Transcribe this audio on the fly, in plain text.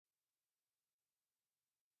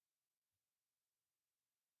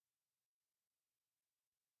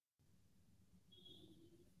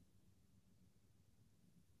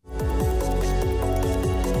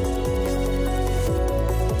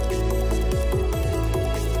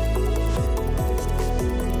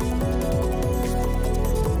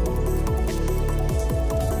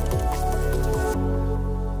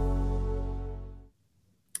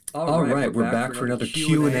right, we're back for another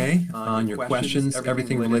Q&A on your questions,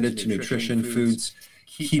 everything related to nutrition, foods,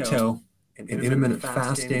 keto, and intermittent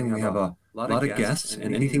fasting. We have a lot of guests,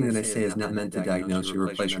 and anything that I say is not meant to diagnose you or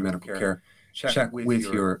replace your medical care. Check with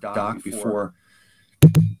your doc before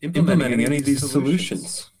implementing any of these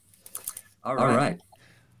solutions. All right.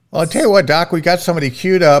 Well, I'll tell you what, Doc, we got somebody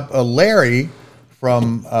queued up, Larry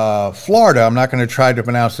from Florida. I'm not going to try to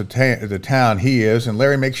pronounce the town he is. And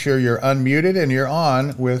Larry, make sure you're unmuted and you're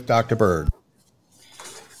on with Dr. Berg.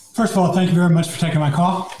 First of all, thank you very much for taking my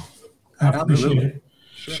call. I appreciate it.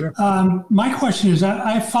 Sure. My question is,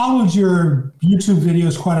 I followed your YouTube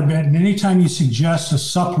videos quite a bit, and anytime you suggest a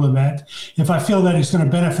supplement, if I feel that it's going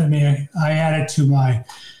to benefit me, I add it to my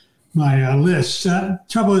list.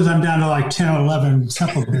 Trouble is, I'm down to like 10 or 11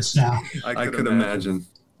 supplements now. I could imagine.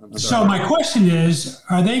 So my question is,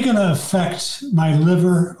 are they going to affect my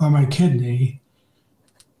liver or my kidney?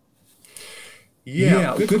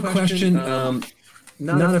 Yeah, good question.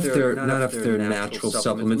 Not if they're natural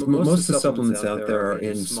supplements. Most of the supplements out there are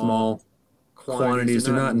in small quantities.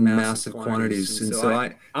 They're not in massive quantities. And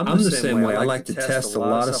so I'm the same way. I like to test a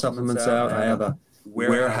lot of supplements out. I have a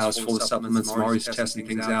warehouse full of supplements. I'm always testing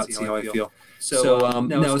things out, see how I feel. So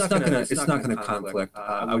no, it's not gonna conflict.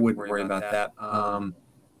 I wouldn't worry about that.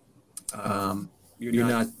 You're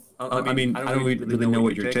not. I mean, I don't really know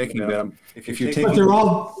what you're taking, but if you're taking, but they're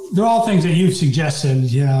all things that you've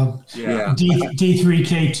suggested. You know, yeah. D3,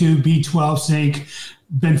 K2, B12, zinc,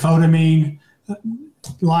 benfotiamine,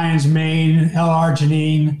 lion's mane,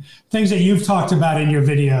 L-arginine, things that you've talked about in your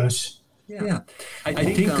videos. Yeah, I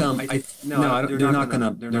think they're not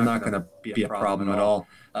gonna be a problem at all.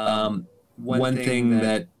 One thing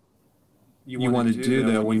that you want to do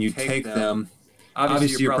though when you take them,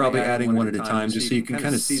 obviously you're probably adding one at a time just so you can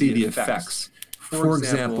kind of see the effects. For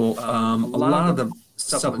example, a lot of the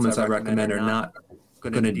supplements I recommend are not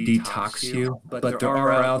going to detox you, but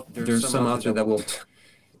there's some out there that will.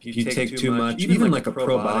 If you take too much, even like a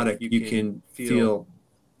probiotic, you can feel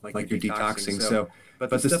like you're detoxing. So. But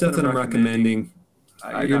the stuff that I'm recommending,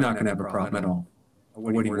 you're not going to have a problem at all. I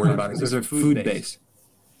wouldn't even worry about it because they're food-based.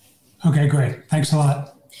 Okay, great. Thanks a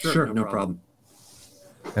lot. Sure, no problem.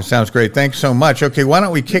 That sounds great. Thanks so much. Okay, why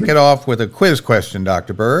don't we kick it off with a quiz question,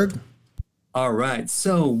 Dr. Berg? All right.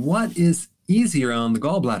 So what is easier on the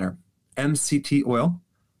gallbladder, MCT oil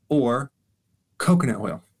or coconut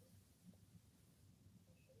oil?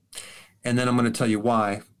 And then I'm going to tell you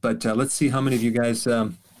why. But let's see how many of you guys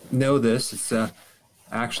know this. It's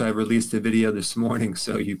actually, I released a video this morning,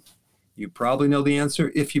 so you probably know the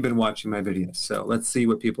answer if you've been watching my videos. So let's see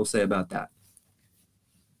what people say about that.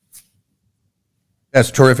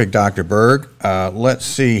 That's terrific, Dr. Berg. Let's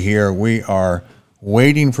see here. We are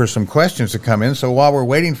waiting for some questions to come in. So while we're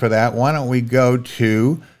waiting for that, why don't we go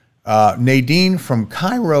to Nadine from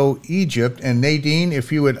Cairo, Egypt. And Nadine,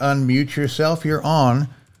 if you would unmute yourself, you're on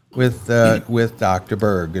with Dr.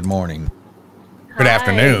 Berg. Good morning. Good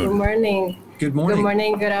afternoon. Good morning. Good morning. Good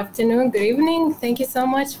morning, good afternoon, good evening. Thank you so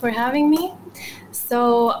much for having me.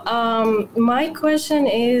 So my question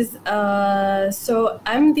is, so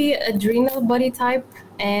I'm the adrenal body type,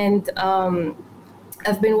 and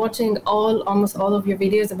I've been watching almost all of your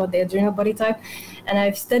videos about the adrenal body type, and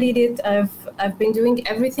I've studied it. I've been doing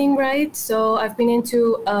everything right. So I've been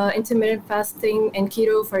into intermittent fasting and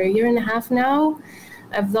keto for 1.5 years now.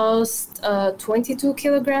 I've lost 22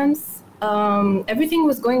 kilograms. Everything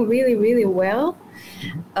was going really, really well.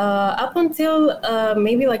 Up until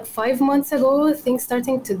maybe like 5 months ago, things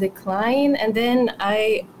starting to decline. And then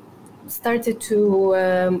I started to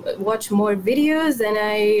watch more videos, and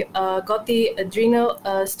I got the adrenal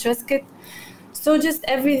stress kit. So just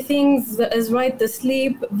everything is right. The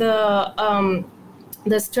sleep,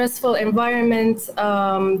 the stressful environment,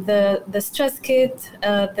 the stress kit,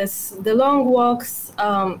 the long walks.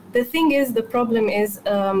 The problem is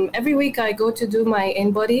every week I go to do my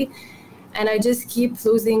in-body, and I just keep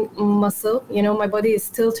losing muscle. You know, my body is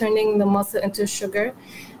still turning the muscle into sugar.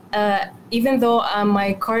 Even though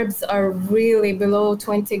my carbs are really below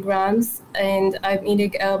 20 grams, and I'm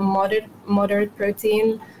eating a moderate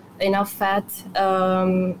protein, enough fat.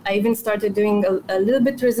 I even started doing a little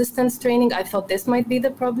bit resistance training. I thought this might be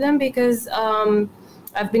the problem because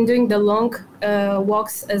I've been doing the long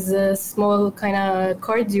walks as a small kind of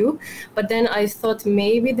cardio, but then I thought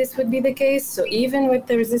maybe this would be the case. So even with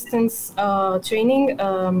the resistance training,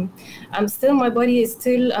 my body is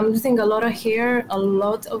still, I'm losing a lot of hair, a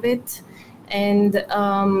lot of it. And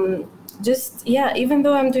even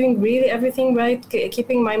though I'm doing really everything right,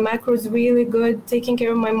 keeping my macros really good, taking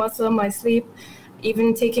care of my muscle, my sleep,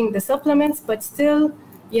 even taking the supplements, but still,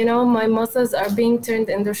 you know, my muscles are being turned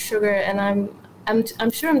into sugar, and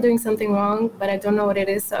I'm sure I'm doing something wrong, but I don't know what it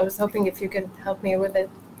is. So I was hoping if you could help me with it.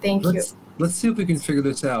 Thank you. Let's see if we can figure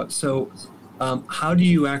this out. So how do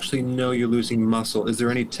you actually know you're losing muscle? Is there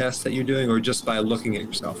any tests that you're doing, or just by looking at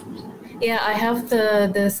yourself? Yeah, I have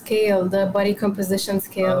the scale, the body composition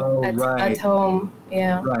scale at home.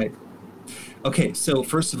 Yeah. Right. Okay, so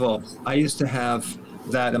first of all, I used to have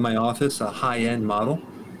that in my office, a high-end model,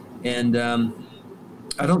 and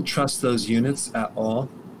I don't trust those units at all.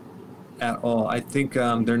 At all. I think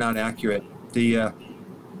they're not accurate. There's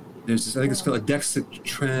this, I think it's called a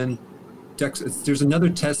dextran. There's another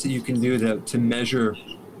test that you can do to measure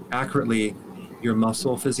accurately your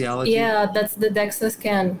muscle physiology. Yeah, that's the DEXA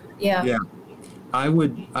scan. Yeah. Yeah. I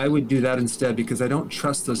would do that instead, because I don't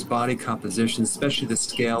trust those body compositions, especially the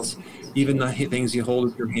scales, even the things you hold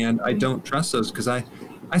with your hand. I don't trust those, because I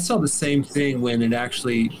saw the same thing when it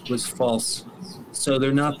actually was false. So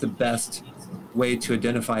they're not the best way to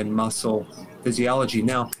identify muscle physiology.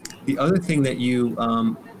 Now, the other thing that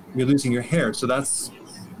you're losing your hair, so that's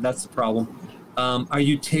the problem. Are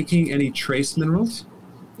you taking any trace minerals?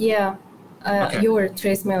 Yeah, Okay. your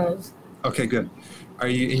trace minerals. Okay, good.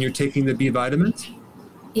 And you're taking the B vitamins?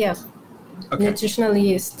 Yeah. Okay. Nutritional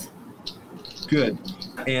yeast. Good.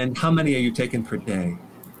 And how many are you taking per day?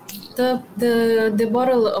 The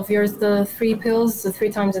bottle of yours, the 3 pills, 3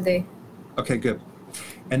 times a day. Okay, good.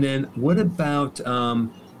 And then what about, are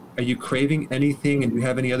you craving anything, and do you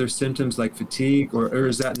have any other symptoms like fatigue, or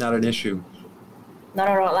is that not an issue? Not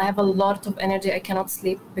at all. I have a lot of energy. I cannot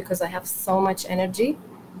sleep because I have so much energy.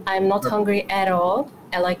 I'm not hungry at all,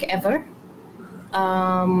 like ever.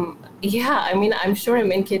 Yeah, I mean, I'm sure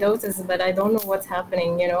I'm in ketosis, but I don't know what's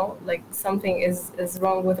happening, like something is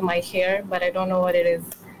wrong with my hair, but I don't know what it is.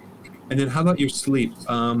 And then how about your sleep?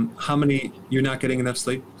 You're not getting enough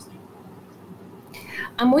sleep?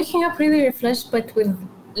 I'm waking up really refreshed, but with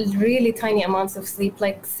really tiny amounts of sleep,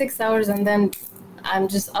 like 6 hours, and then I'm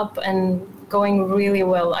just up and going really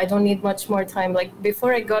well. I don't need much more time. Like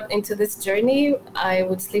before I got into this journey, I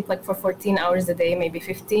would sleep like for 14 hours a day, maybe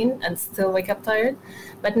 15, and still wake up tired.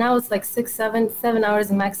 But now it's like 6, 7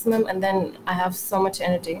 hours maximum, and then I have so much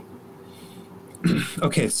energy.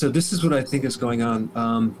 Okay, so this is what I think is going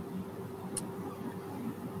on.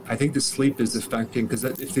 I think the sleep is affecting, because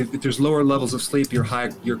if there's lower levels of sleep, your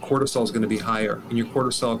cortisol is going to be higher, and your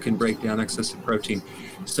cortisol can break down excessive protein.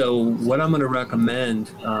 So what I'm going to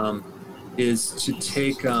recommend is to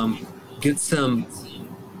get some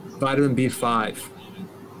vitamin B5,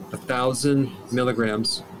 1,000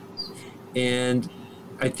 milligrams, and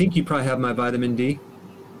I think you probably have my vitamin D.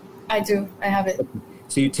 I do. I have it.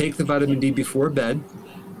 So you take the vitamin D before bed,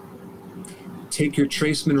 take your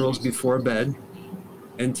trace minerals before bed,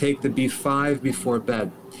 and take the B5 before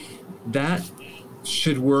bed. That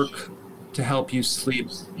should work to help you sleep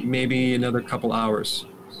maybe another couple hours.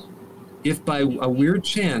 If by a weird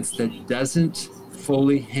chance that doesn't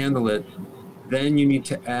fully handle it, then you need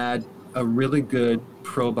to add a really good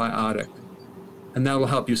probiotic, and that will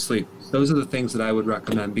help you sleep. Those are the things that I would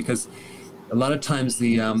recommend, because a lot of times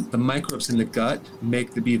the microbes in the gut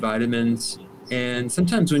make the B vitamins, and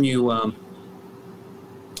sometimes when you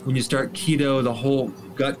start keto, the whole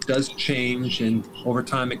gut does change, and over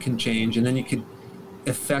time it can change, and then you could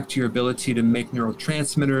affect your ability to make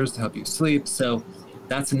neurotransmitters to help you sleep. So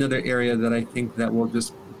that's another area that I think that will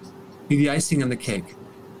just be the icing on the cake.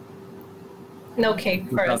 No cake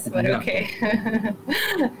for us, but okay.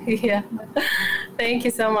 Yeah. Thank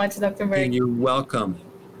you so much, Dr. Berg. And you're welcome.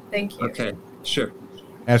 Thank you. Okay, sure.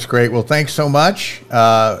 That's great. Well, thanks so much,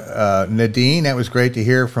 Nadine. That was great to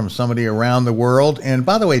hear from somebody around the world. And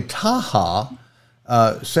by the way, Taha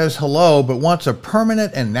says hello, but wants a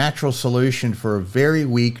permanent and natural solution for a very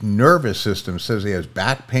weak nervous system. Says he has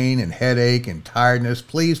back pain and headache and tiredness.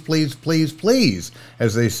 Please, please, please, please,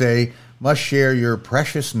 as they say, must share your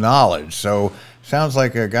precious knowledge. So sounds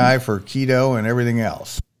like a guy for keto and everything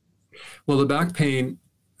else. Well, the back pain,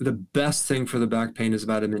 the best thing for the back pain is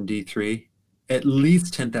vitamin D3, at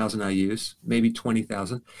least 10,000 IUs, maybe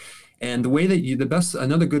 20,000. And the way that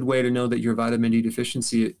another good way to know that you're vitamin D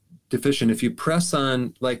deficient, if you press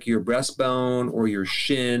on like your breastbone or your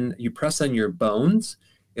shin, you press on your bones,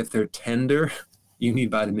 if they're tender, you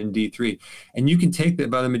need vitamin D3. And you can take that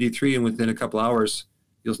vitamin D3, and within a couple hours,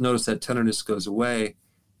 you'll notice that tenderness goes away,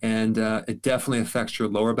 and it definitely affects your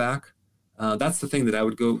lower back. That's the thing that I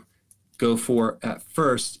would go for at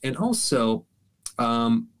first. And also,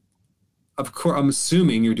 of course, I'm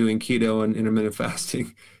assuming you're doing keto and intermittent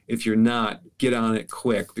fasting. If you're not, get on it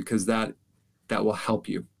quick, because that will help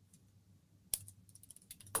you.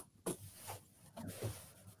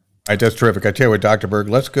 right, that's terrific. I tell you what, Dr. Berg,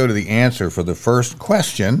 let's go to the answer for the first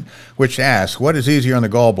question, which asks, what is easier on the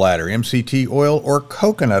gallbladder, MCT oil or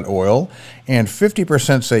coconut oil? And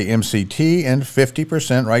 50% say MCT and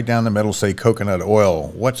 50% right down the middle say coconut oil.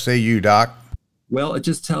 What say you, Doc? Well, it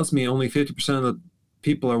just tells me only 50% of the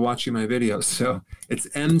people are watching my videos. So it's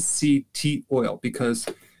MCT oil because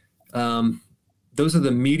those are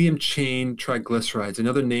the medium chain triglycerides.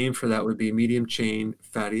 Another name for that would be medium chain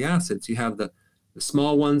fatty acids. You have the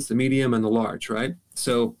small ones, the medium, and the large, right?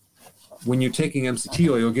 So when you're taking MCT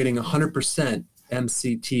oil, you're getting 100%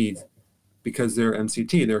 MCT because they're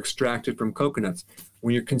MCT. They're extracted from coconuts.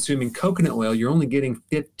 When you're consuming coconut oil, you're only getting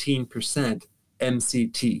 15%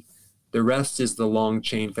 MCT. The rest is the long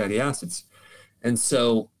chain fatty acids. And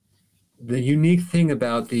so the unique thing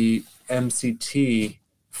about the MCT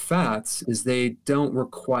fats is they don't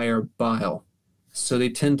require bile. So they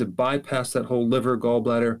tend to bypass that whole liver,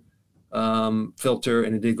 gallbladder filter,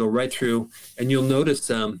 and they go right through. And you'll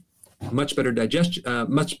notice much better digestion,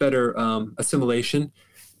 much better assimilation.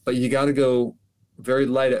 But you got to go very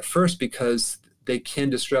light at first because they can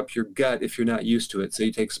disrupt your gut if you're not used to it. So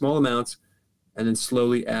you take small amounts and then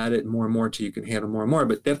slowly add it more and more till you can handle more and more.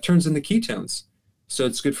 But that turns into ketones. So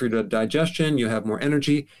it's good for your digestion. You have more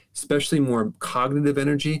energy, especially more cognitive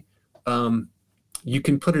energy. You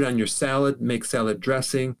can put it on your salad, make salad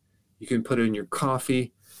dressing. You can put it in your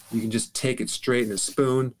coffee. You can just take it straight in a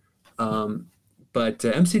spoon. But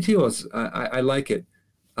MCT oils, I like it,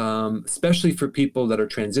 especially for people that are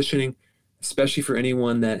transitioning, especially for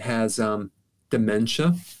anyone that has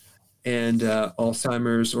dementia and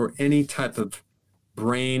Alzheimer's or any type of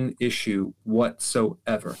brain issue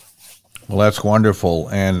whatsoever. Well, that's wonderful.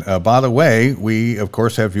 And by the way, we, of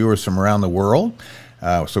course, have viewers from around the world.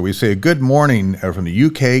 So we say good morning from the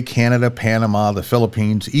UK, Canada, Panama, the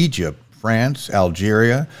Philippines, Egypt, France,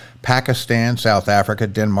 Algeria, Pakistan, South Africa,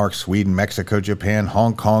 Denmark, Sweden, Mexico, Japan,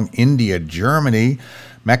 Hong Kong, India, Germany,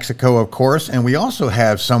 Mexico, of course. And we also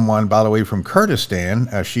have someone, by the way, from Kurdistan.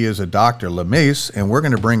 She is a Dr. Lamis, and we're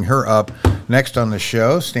going to bring her up next on the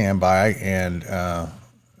show. Stand by. And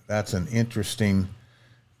that's an interesting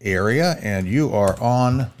area. And you are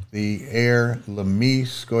on the air,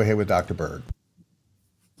 Lamis. Go ahead with Dr. Berg.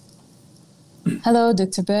 Hello,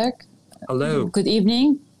 Dr. Berg. Hello. Good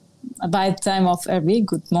evening. By the time of every,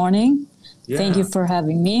 good morning. Yeah. Thank you for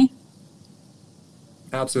having me.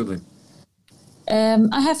 Absolutely.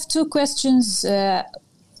 I have two questions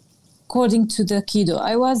according to the keto.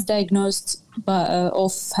 I was diagnosed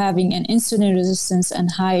of having an insulin resistance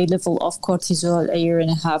and high level of cortisol a year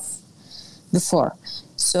and a half before.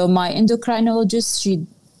 So my endocrinologist, she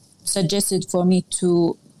suggested for me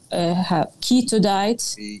to have keto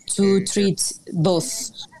diet to treat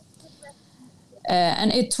both.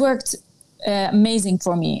 And it worked amazing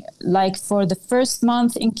for me. Like for the first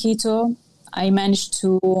month in keto, I managed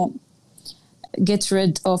to get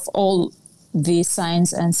rid of all the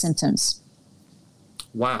signs and symptoms.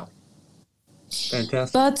 Wow.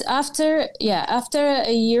 Fantastic. But after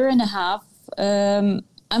a year and a half,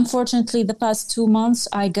 unfortunately, the past 2 months,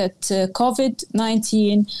 I got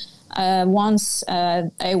COVID-19. Once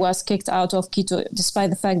I was kicked out of keto, despite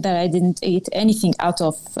the fact that I didn't eat anything out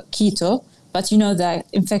of keto. But you know that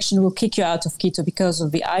infection will kick you out of keto because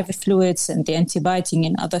of the IV fluids and the antibiotic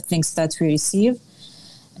and other things that we receive.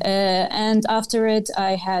 And after it,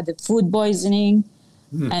 I had food poisoning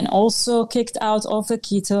and also kicked out of the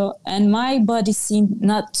keto. And my body seemed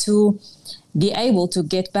not to be able to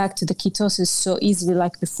get back to the ketosis so easily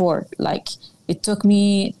like before. Like it took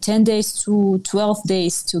me 10 days to 12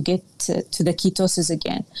 days to get to the ketosis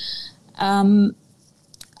again.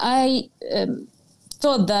 I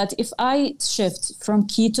thought that if I shift from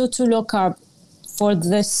keto to low carb for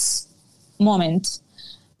this moment,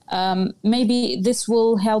 maybe this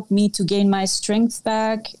will help me to gain my strength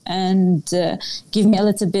back and give me a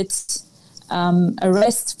little bit a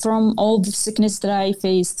rest from all the sickness that I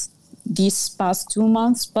faced these past 2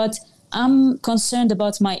 months. But I'm concerned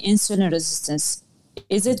about my insulin resistance.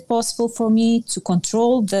 Is it possible for me to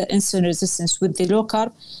control the insulin resistance with the low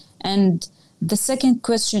carb? And the second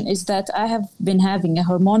question is that I have been having a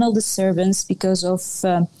hormonal disturbance because of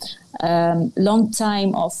long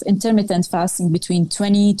time of intermittent fasting between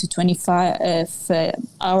 20 to 25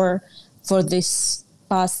 hours for this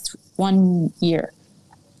past 1 year.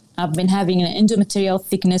 I've been having an endometrial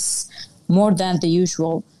thickness more than the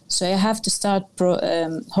usual. So I have to start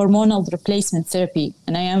hormonal replacement therapy.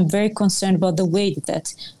 And I am very concerned about the weight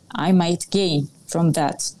that I might gain from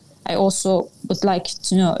that. I also would like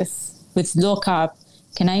to know if with low carb,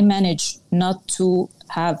 can I manage not to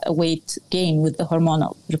have a weight gain with the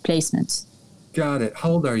hormonal replacements? Got it. How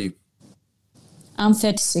old are you? I'm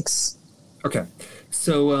 36. Okay.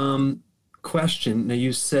 So, question. Now,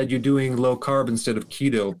 you said you're doing low carb instead of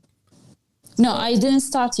keto. No, I didn't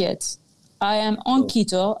start yet. I am on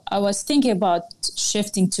keto. I was thinking about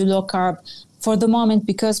shifting to low carb for the moment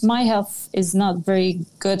because my health is not very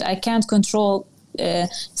good. I can't control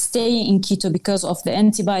staying in keto because of the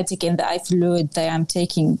antibiotic and the eye fluid that I'm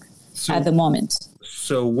taking at the moment.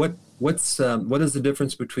 So what is the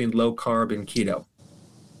difference between low carb and keto?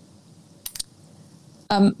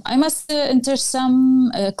 I must enter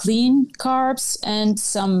some clean carbs and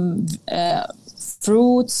some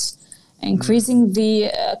fruits, increasing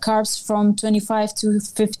the carbs from 25 to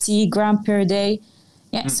 50 grams per day.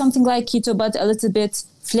 Yeah, something like keto, but a little bit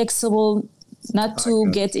flexible, not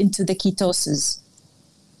to get into the ketosis.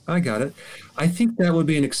 I got it. I think that would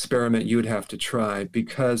be an experiment you would have to try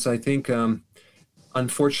because I think,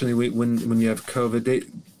 unfortunately, when you have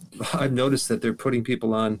COVID, I've noticed that they're putting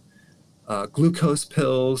people on glucose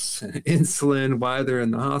pills, insulin while they're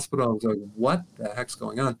in the hospital. I was like, what the heck's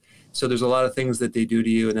going on? So there's a lot of things that they do to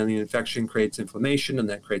you, and then the infection creates inflammation, and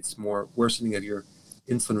that creates more worsening of your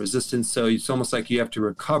insulin resistance. So it's almost like you have to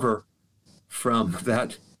recover from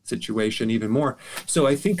that situation even more. So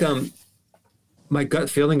I think my gut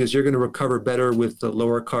feeling is you're going to recover better with the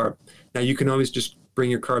lower carb. Now, you can always just bring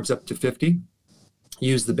your carbs up to 50,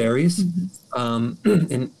 use the berries,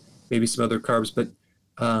 and maybe some other carbs,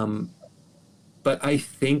 but I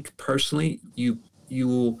think personally, you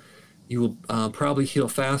will probably heal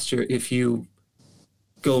faster if you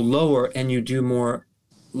go lower and you do more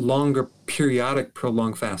longer periodic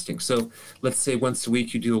prolonged fasting. So let's say once a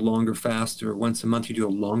week you do a longer fast, or once a month you do a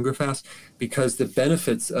longer fast, because the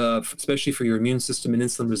benefits of, especially for your immune system and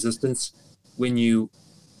insulin resistance, when you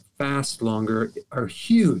fast longer are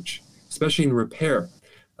huge, especially in repair.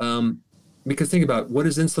 Because think about, what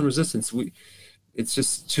is insulin resistance? It's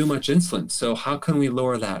just too much insulin. So how can we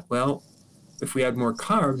lower that? Well, if we add more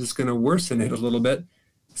carbs, it's going to worsen it a little bit.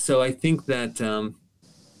 So I think that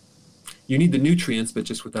you need the nutrients, but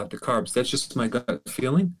just without the carbs. That's just my gut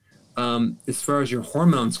feeling. As far as your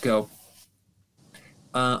hormones go,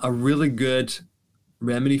 a really good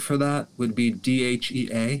remedy for that would be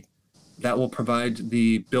DHEA. That will provide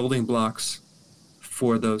the building blocks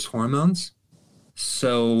for those hormones.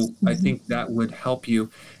 So I think that would help you,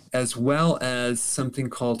 as well as something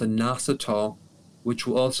called inositol, which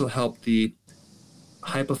will also help the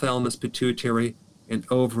hypothalamus, pituitary, and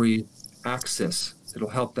ovary axis. It'll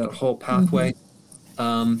help that whole pathway.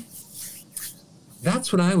 That's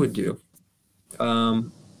what I would do. Try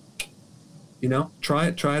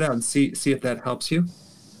it out and see if that helps you.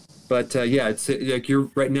 But yeah, it's like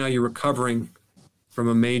right now you're recovering from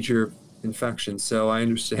a major infection, so I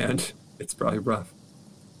understand it's probably rough.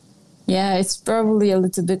 Yeah, it's probably a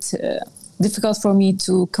little bit difficult for me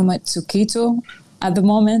to commit to keto at the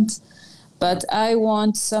moment, but I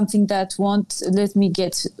want something that won't let me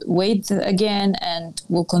get weight again and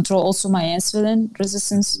will control also my insulin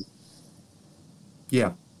resistance.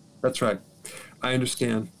 Yeah, that's right. I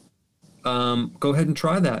understand. Go ahead and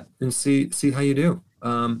try that and see how you do.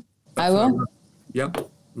 I will. Yep.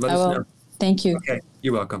 Let us know. Thank you. Okay.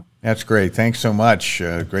 You're welcome. That's great. Thanks so much.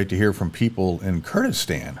 Great to hear from people in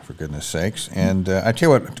Kurdistan, for goodness sakes. And I tell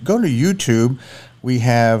you what, go to YouTube. We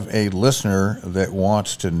have a listener that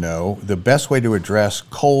wants to know the best way to address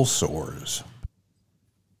cold sores.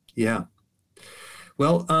 Yeah.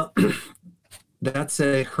 Well, that's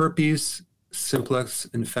a herpes simplex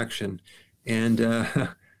infection. And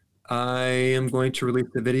I am going to release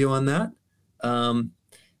the video on that.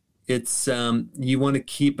 It's you want to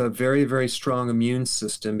keep a very, very strong immune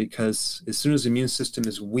system, because as soon as the immune system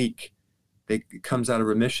is weak, it comes out of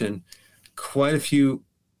remission. Quite a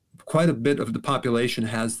bit of the population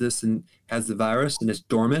has this and has the virus, and it's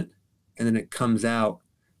dormant, and then it comes out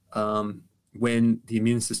when the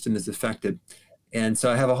immune system is affected. And so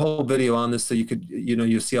I have a whole video on this, so you could,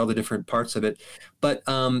 you'll see all the different parts of it. But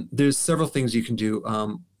there's several things you can do.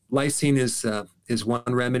 Lysine is one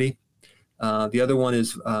remedy. The other one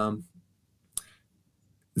is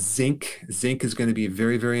zinc. Zinc is going to be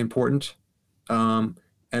very, very important. And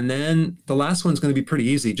then the last one's going to be pretty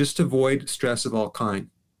easy. Just avoid stress of all kind,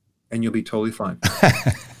 and you'll be totally fine.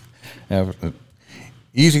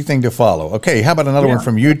 Easy thing to follow. Okay, how about another one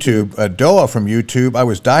from YouTube? Doa from YouTube. I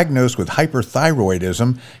was diagnosed with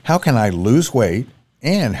hyperthyroidism. How can I lose weight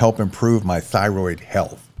and help improve my thyroid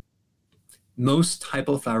health? Most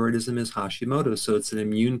hypothyroidism is Hashimoto's, so it's an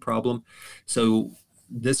immune problem. So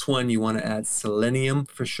this one, you want to add selenium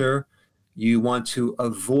for sure. You want to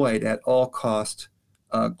avoid at all cost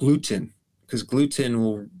gluten, because gluten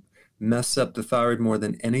will mess up the thyroid more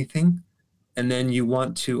than anything. And then you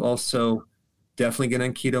want to also definitely get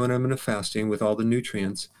on keto and intermittent fasting with all the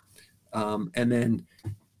nutrients, and then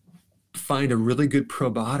find a really good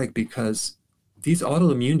probiotic, because these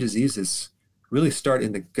autoimmune diseases really start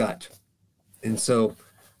in the gut. And so,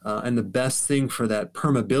 and the best thing for that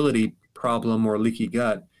permeability problem or leaky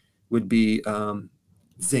gut would be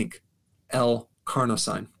zinc,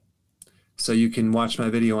 L-carnosine. So you can watch my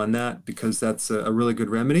video on that, because that's a really good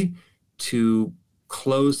remedy to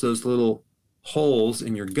close those little holes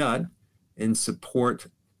in your gut and support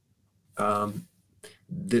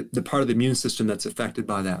the part of the immune system that's affected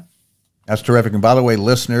by that. That's terrific. And by the way,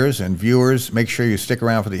 listeners and viewers, make sure you stick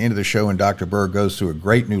around for the end of the show, and Dr. Berg goes through a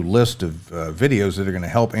great new list of videos that are going to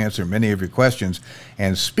help answer many of your questions.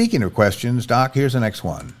 And speaking of questions, Doc, here's the next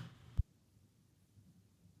one.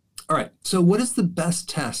 All right. So what is the best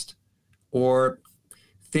test or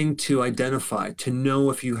thing to identify to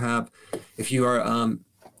know if you are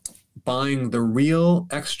buying the real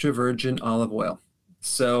extra virgin olive oil?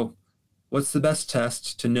 So what's the best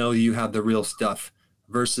test to know you have the real stuff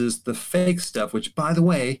versus the fake stuff, which, by the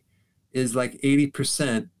way, is like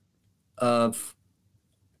 80% of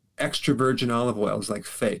extra virgin olive oil is like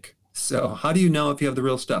fake. So how do you know if you have the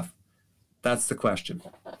real stuff? That's the question.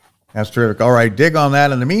 That's terrific. All right, dig on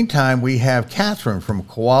that. In the meantime, we have Catherine from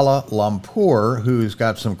Kuala Lumpur who's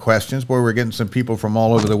got some questions. Boy, we're getting some people from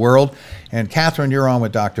all over the world. And Catherine, you're on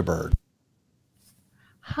with Dr. Berg.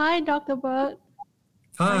 Hi, Dr. Berg.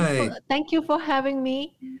 Hi. Thank you for having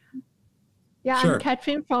me. Yeah, Sure. I'm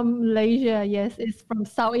Catherine from Malaysia. Yes, it's from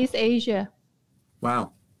Southeast Asia.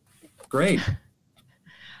 Wow. Great.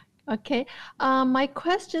 Okay. My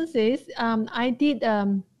questions is, I did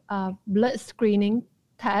a blood screening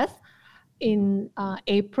test in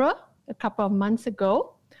April, a couple of months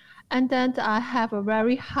ago. And then I have a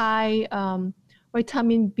very high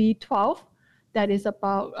vitamin B12. That is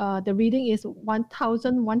about, the reading is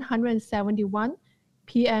 1,171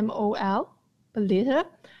 pmol per liter.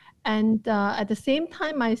 And at the same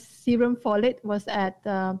time, my serum folate was at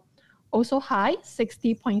also high,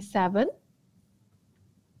 60.7.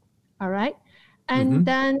 All right. And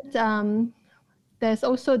then there's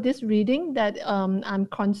also this reading that I'm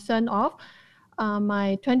concerned of.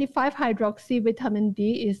 My 25 hydroxy vitamin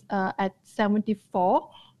D is at 74,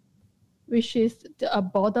 which is a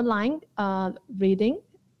borderline reading.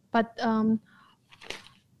 But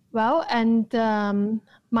well, and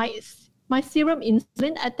my serum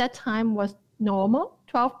insulin at that time was normal,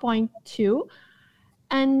 12.2.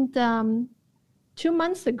 And 2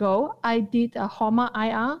 months ago, I did a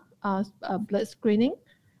HOMA-IR blood screening.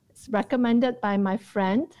 It's recommended by my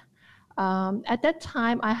friend. At that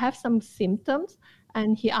time, I have some symptoms,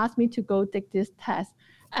 and he asked me to go take this test.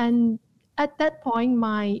 And at that point,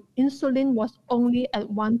 my insulin was only at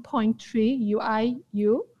 1.3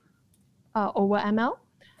 UIU over ml.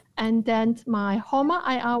 And then my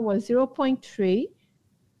HOMA-IR was 0.3,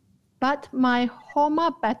 but my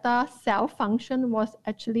HOMA beta cell function was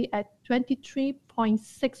actually at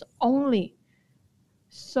 23.6 only.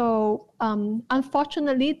 So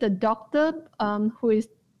unfortunately, the doctor who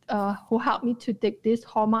helped me to take this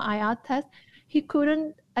HOMA-IR test, he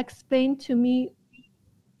couldn't explain to me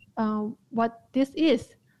what this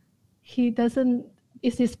is.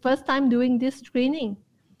 It's his first time doing this screening.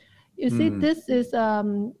 You see, this is,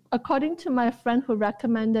 according to my friend who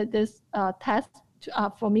recommended this test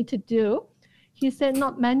for me to do, he said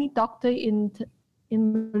not many doctors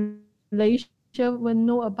in Malaysia will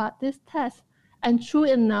know about this test. And true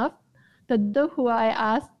enough, the doctor who I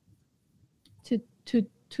asked to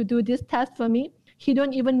do this test for me, he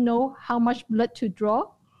don't even know how much blood to draw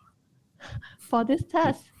for this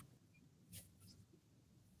test.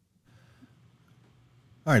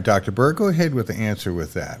 All right, Dr. Berg, go ahead with the answer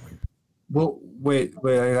with that. Well, wait.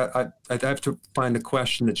 I have to find the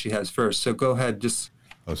question that she has first. So go ahead. Just.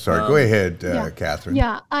 Oh, sorry. Go ahead, Catherine.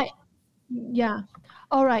 Yeah.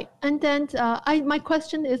 All right. And then my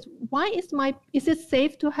question is, is it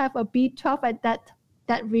safe to have a B12 at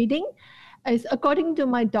that reading? According to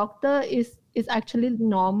my doctor, is actually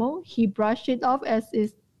normal. He brushed it off as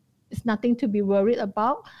it's nothing to be worried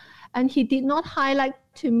about. And he did not highlight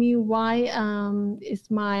to me why is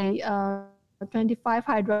my 25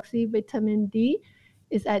 hydroxy vitamin D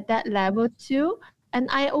is at that level too. And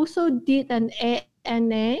I also did an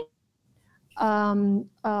ANA,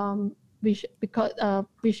 which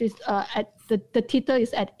is at the titer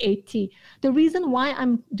is at 80. The reason why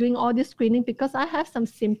I'm doing all this screening, because I have some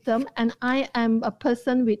symptoms, and I am a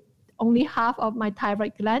person with only half of my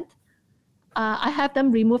thyroid gland. I have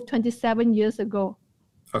them removed 27 years ago.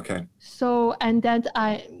 Okay. So, and then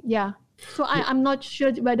So I'm not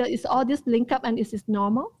sure whether it's all this link up and is this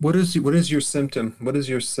normal? What is your symptom? What is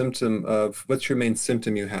your symptom of, what's your main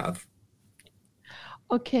symptom you have?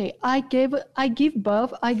 Okay, I given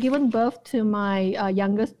birth to my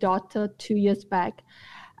youngest daughter 2 years back.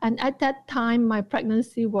 And at that time, my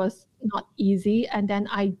pregnancy was not easy. And then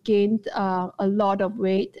I gained a lot of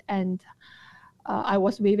weight, and I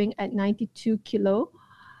was weighing at 92 kilo.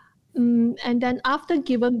 And then after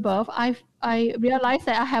giving birth, I realized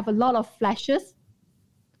that I have a lot of flashes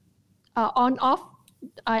on off.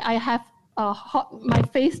 I have hot, my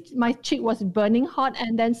face, my cheek was burning hot,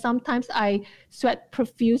 and then sometimes I sweat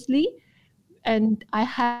profusely, and I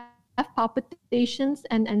have palpitations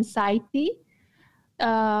and anxiety.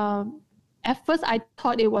 At first, I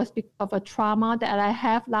thought it was because of a trauma that I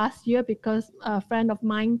have last year, because a friend of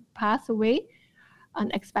mine passed away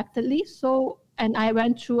unexpectedly. And I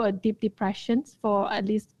went through a deep depression for at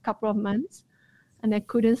least a couple of months, and I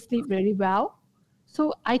couldn't sleep very well.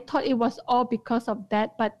 So I thought it was all because of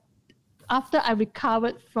that. But after I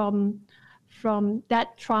recovered from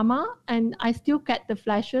that trauma, and I still get the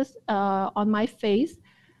flashes on my face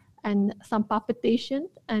and some palpitation,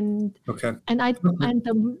 and the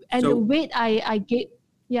weight I get,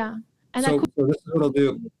 yeah. And so this is what I'll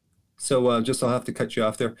do. So I'll have to cut you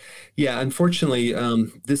off there. Yeah, unfortunately,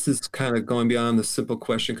 this is kind of going beyond the simple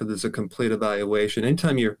question, because it's a complete evaluation.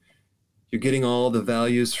 Anytime you're getting all the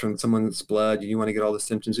values from someone's blood, you want to get all the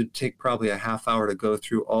symptoms, it'd take probably a half hour to go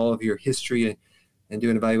through all of your history and do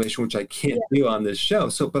an evaluation, which I can't do on this show.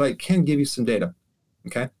 But I can give you some data.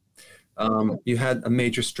 Okay. You had a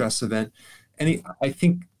major stress event. I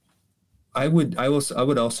think I would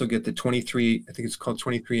also get the 23, I think it's called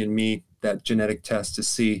 23andMe, that genetic test, to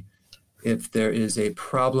see if there is a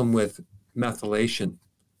problem with methylation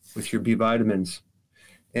with your B vitamins,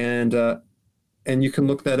 and you can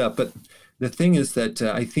look that up. But the thing is that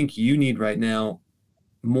I think you need right now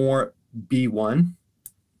more B1,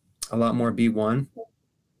 a lot more B1,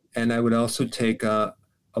 and I would also take a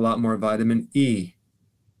lot more vitamin E,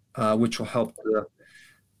 which will help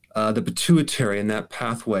the pituitary in that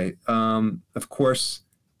pathway. Of course,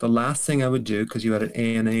 the last thing I would do, because you had an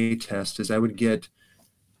ANA test, is I would get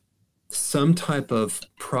some type of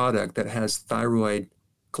product that has thyroid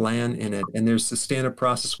gland in it. And there's the standard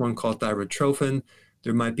process one called thyrotrophin.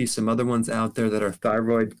 There might be some other ones out there that are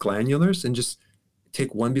thyroid glandulars, and just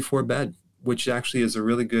take one before bed, which actually is a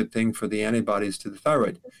really good thing for the antibodies to the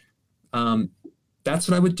thyroid. That's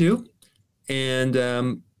what I would do.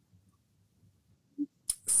 And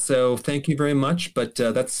so thank you very much. But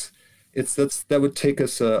that would take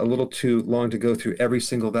us a little too long to go through every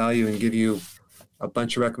single value and give you a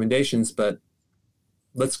bunch of recommendations, but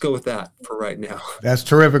let's go with that for right now. That's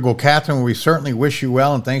terrific. Well, Catherine, we certainly wish you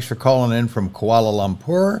well, and thanks for calling in from Kuala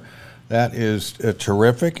Lumpur. That is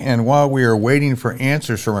terrific. And while we are waiting for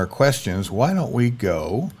answers from our questions, why don't we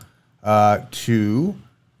go to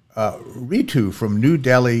Ritu from New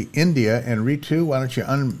Delhi, India. And Ritu, why don't you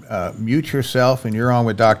unmute yourself, and you're on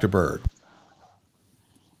with Dr. Berg.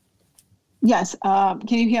 Yes. Can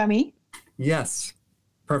you hear me? Yes.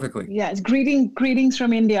 Perfectly. Yes. Greetings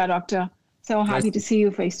from India, Doctor. So happy to see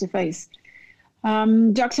you face to face.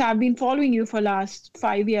 Doctor, I've been following you for last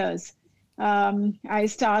 5 years. I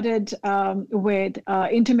started with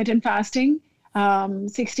intermittent fasting,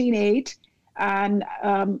 16/8, and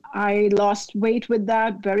I lost weight with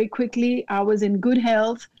that very quickly. I was in good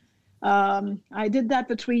health. I did that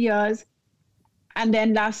for 3 years. And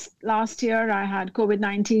then last year I had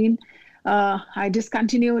COVID-19. I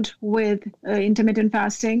discontinued with intermittent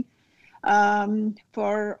fasting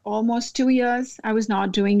for almost 2 years. I was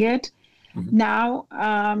not doing it. Mm-hmm. Now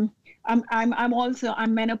I'm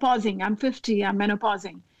menopausing. I'm 50. I'm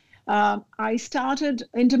menopausing. I started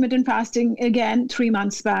intermittent fasting again 3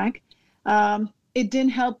 months back. It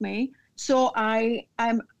didn't help me, so I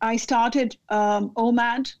started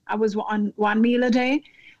OMAD. I was on 1 meal a day.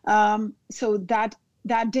 So that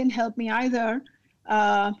didn't help me either.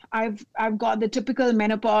 I've got the typical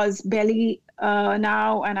menopause belly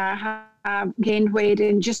now, and I have gained weight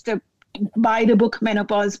in just the by the book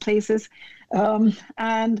menopause places.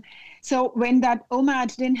 And so when that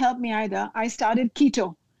OMAD didn't help me either, I started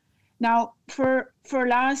keto. Now for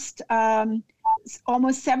last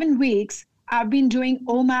almost 7 weeks, I've been doing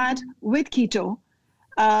OMAD with keto.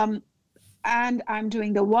 And I'm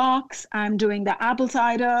doing the walks, I'm doing the apple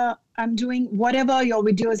cider, I'm doing whatever your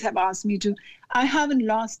videos have asked me to. I haven't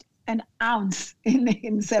lost an ounce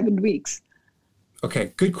in 7 weeks.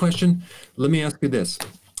 Okay, good question. Let me ask you this.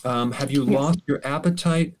 Have you lost your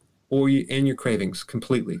appetite and your cravings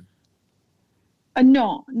completely?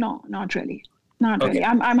 No, not really. Not really.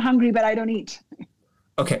 I'm hungry, but I don't eat.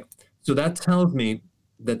 Okay. So that tells me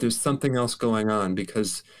that there's something else going on,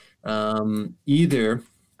 because either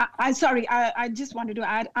I just wanted to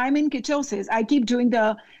add, I'm in ketosis. I keep doing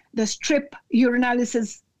the strip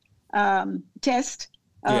urinalysis test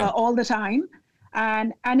all the time,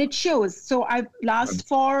 and it shows. So I've last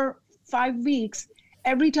 4-5 weeks,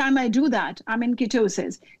 every time I do that, I'm in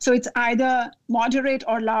ketosis. So it's either moderate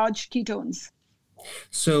or large ketones.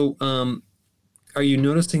 So are you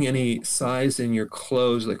noticing any size in your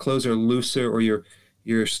clothes? Like clothes are looser, or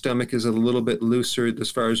your stomach is a little bit looser as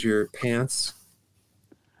far as your pants?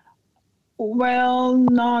 Well,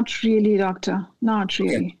 not really, doctor. Not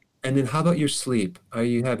really. Okay. And then how about your sleep?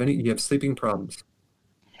 You have sleeping problems?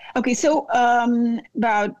 Okay, so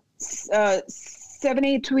about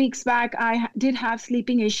 7-8 weeks back, I did have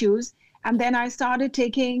sleeping issues, and then I started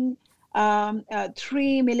taking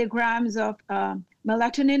 3 milligrams of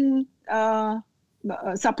melatonin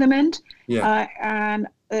supplement, and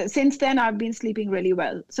since then I've been sleeping really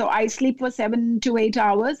well. So I sleep for 7 to 8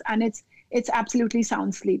 hours, and it's absolutely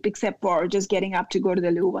sound sleep, except for just getting up to go to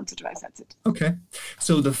the loo once or twice. That's it. Okay,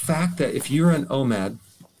 so the fact that if you're an OMAD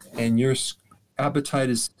and your appetite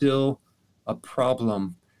is still a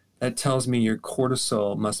problem, that tells me your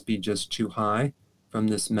cortisol must be just too high from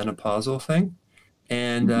this menopausal thing.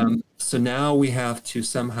 And so now we have to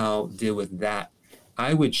somehow deal with that.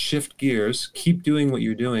 I would shift gears, keep doing what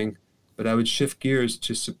you're doing, but I would shift gears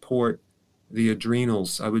to support the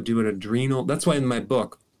adrenals. I would do an adrenal. That's why in my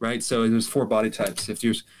book, right? So there's 4 body types. If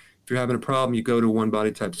you're having a problem, you go to one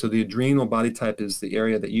body type. So the adrenal body type is the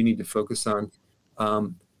area that you need to focus on.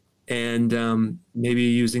 Maybe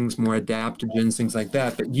using some more adaptogens, things like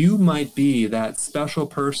that. But you might be that special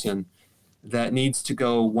person that needs to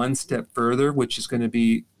go one step further, which is going to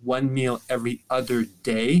be 1 meal every other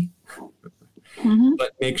day.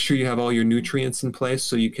 But make sure you have all your nutrients in place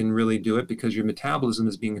so you can really do it, because your metabolism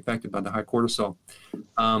is being affected by the high cortisol.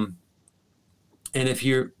 And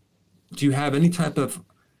do you have any type of...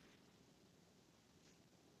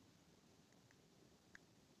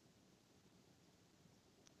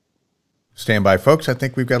 Stand by, folks. I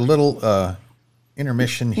think we've got a little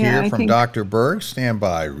intermission here from Dr. Berg. Stand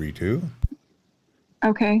by, Ritu.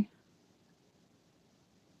 Okay.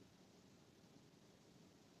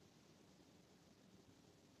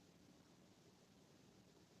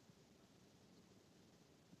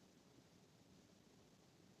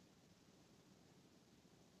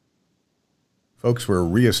 Folks, we're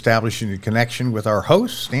reestablishing a connection with our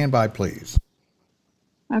host. Stand by, please.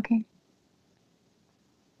 Okay.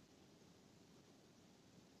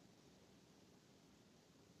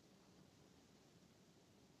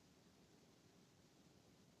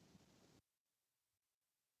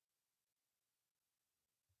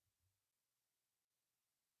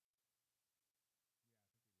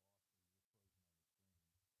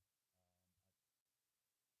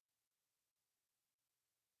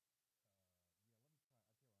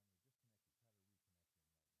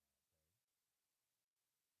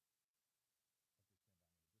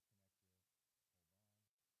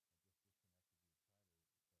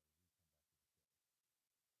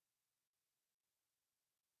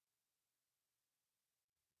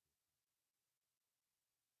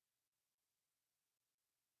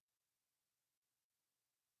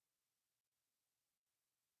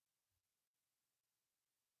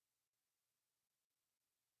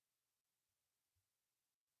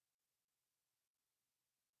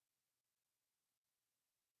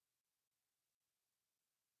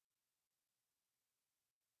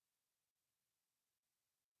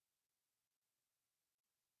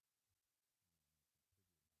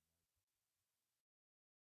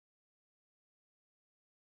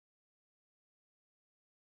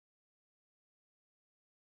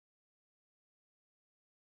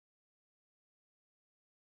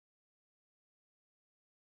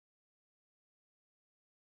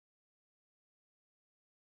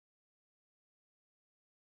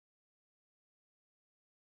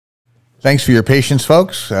 Thanks for your patience,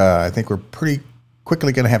 folks. I think we're pretty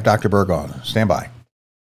quickly going to have Dr. Berg on. Stand by.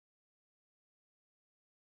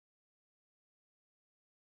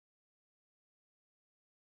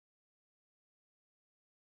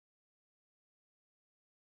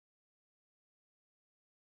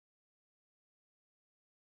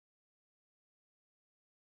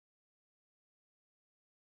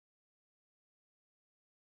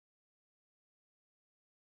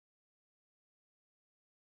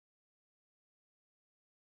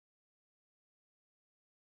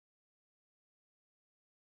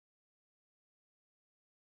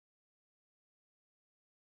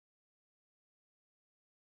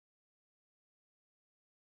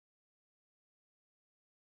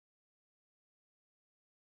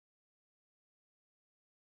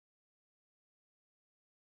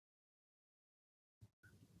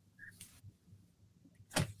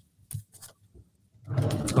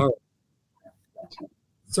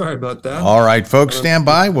 Sorry about that. All right, folks, stand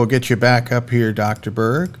by. We'll get you back up here, Dr.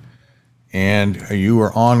 Berg. And you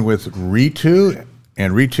are on with Ritu.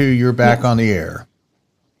 And Ritu, you're back on the air.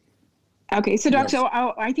 Okay, so Doctor,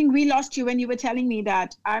 I think we lost you when you were telling me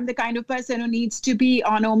that I'm the kind of person who needs to be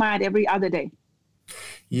on OMAD every other day.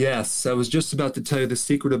 Yes, I was just about to tell you the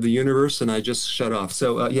secret of the universe, and I just shut off.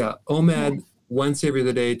 So yeah, OMAD once every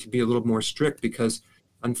other day to be a little more strict, because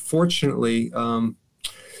unfortunately,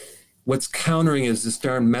 what's countering is this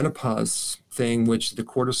darn menopause thing, which the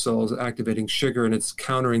cortisol is activating sugar, and it's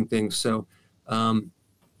countering things. So,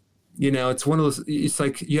 you know, it's one of those, it's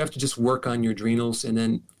like you have to just work on your adrenals and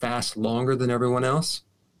then fast longer than everyone else,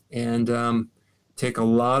 and take a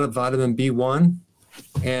lot of vitamin B1,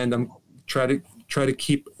 and try to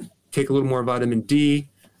take a little more vitamin D,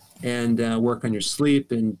 and work on your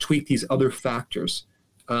sleep and tweak these other factors.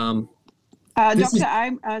 Doctor,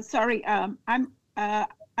 I'm sorry.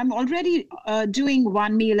 I'm already doing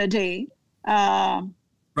one meal a day.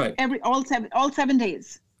 Right. All 7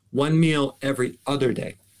 days. One meal every other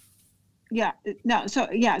day. Yeah. No. So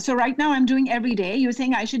yeah. So right now I'm doing every day. You're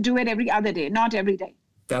saying I should do it every other day, not every day.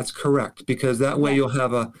 That's correct, because that way you'll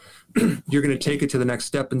have you're going to take it to the next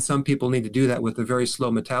step, and some people need to do that with a very slow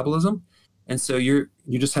metabolism, and so you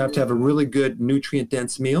just have to have a really good nutrient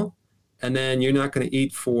dense meal, and then you're not going to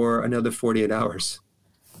eat for another 48 hours.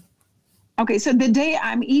 Okay, so the day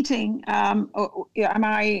I'm eating, am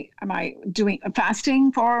I doing a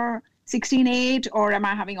fasting for 16/8, or am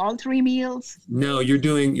I having all 3 meals? No, you're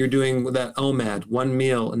doing that OMAD, one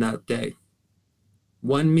meal in that day,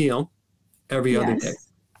 one meal every other day.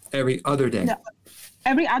 Every other day. No,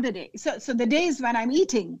 every other day. So the days when I'm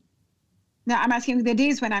eating, now I'm asking the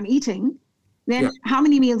days when I'm eating, then how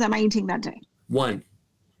many meals am I eating that day? One.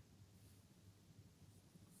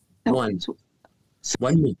 No, one.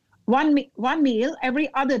 One meal. One meal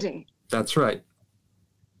every other day. That's right.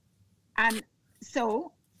 And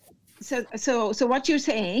so what you're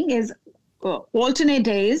saying is alternate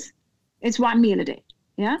days, it's one meal a day.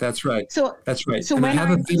 Yeah, that's right. So that's right. So and when I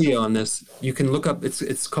have a video on this. You can look up.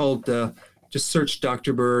 It's called. Just search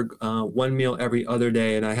Dr. Berg, one meal every other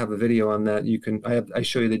day, and I have a video on that. You can. I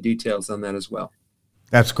show you the details on that as well.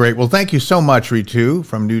 That's great. Well, thank you so much, Ritu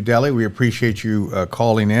from New Delhi. We appreciate you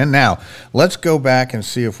calling in. Now, let's go back and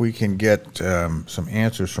see if we can get some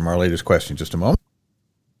answers from our latest question. Just a moment.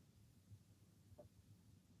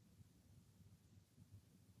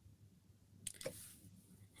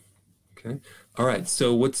 Okay. All right.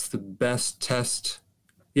 So what's the best test?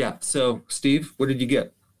 Yeah. So Steve, what did you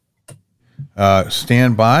get?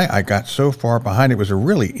 Stand by. I got so far behind. It was a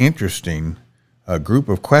really interesting group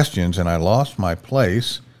of questions, and I lost my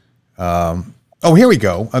place. Oh, here we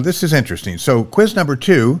go. This is interesting. So quiz number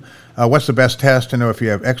 2, what's the best test to know if you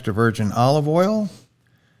have extra virgin olive oil?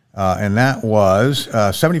 And that was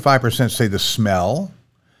 75% say the smell,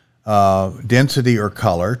 density or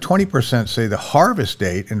color, 20% say the harvest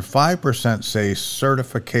date, and 5% say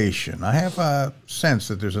certification. I have a sense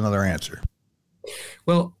that there's another answer.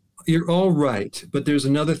 Well, you're all right, but there's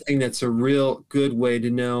another thing that's a real good way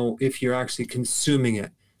to know if you're actually consuming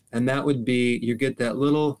it, and that would be you get that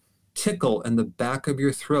little tickle in the back of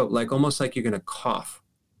your throat, like almost like you're going to cough,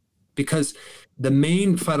 because the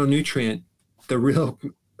main phytonutrient, the real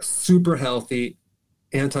super healthy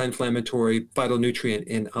anti-inflammatory phytonutrient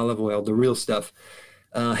in olive oil, the real stuff,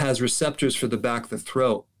 has receptors for the back of the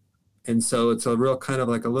throat. And so it's a real kind of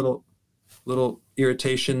like a little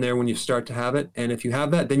irritation there when you start to have it. And if you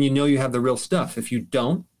have that, then you know you have the real stuff. If you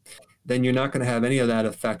don't, then you're not going to have any of that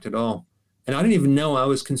effect at all. And I didn't even know I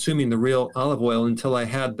was consuming the real olive oil until I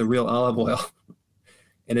had the real olive oil.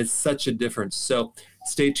 And it's such a difference. So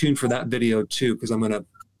stay tuned for that video too, because I'm going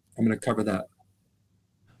to cover that.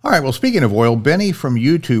 All right, well, speaking of oil, Benny from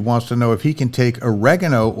YouTube wants to know if he can take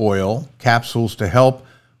oregano oil capsules to help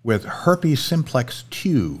with herpes simplex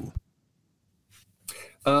 2.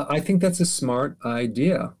 I think that's a smart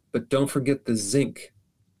idea, but don't forget the zinc.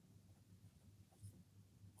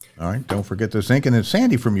 All right, don't forget the zinc. And then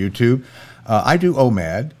Sandy from YouTube, I do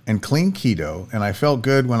OMAD and clean keto, and I felt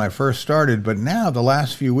good when I first started, but now the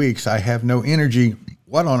last few weeks I have no energy.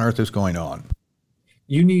 What on earth is going on?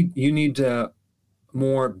 You need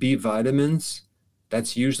more B vitamins.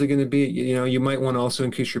 That's usually going to be, you might want to also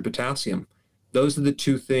increase your potassium. Those are the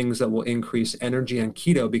 2 things that will increase energy on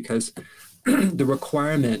keto, because the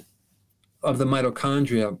requirement of the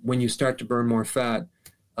mitochondria when you start to burn more fat,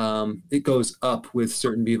 it goes up with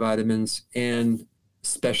certain B vitamins and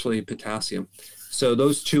especially potassium. So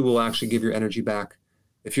those 2 will actually give your energy back.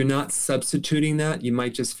 If you're not substituting that, you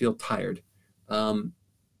might just feel tired.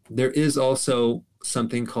 There is also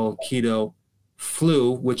something called keto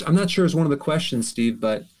flu, which I'm not sure is one of the questions, Steve,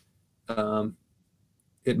 but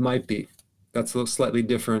it might be. That's a little slightly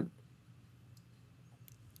different.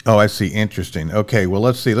 Oh, I see. Interesting. Okay, well,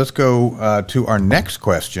 let's see. Let's go to our next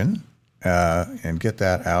question and get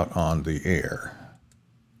that out on the air.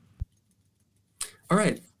 All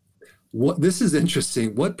right. This is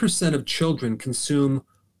interesting. What % of children consume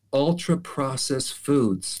ultra-processed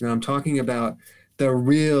foods? Now, I'm talking about the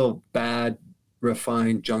real bad,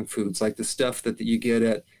 refined junk foods, like the stuff that you get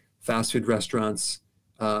at fast food restaurants,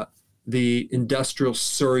 the industrial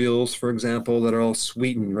cereals, for example, that are all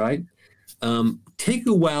sweetened, right? Take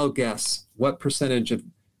a wild guess what percentage of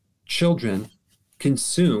children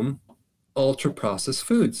consume ultra-processed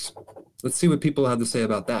foods. Let's see what people have to say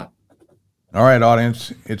about that. All right,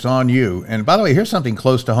 audience, it's on you. And by the way, here's something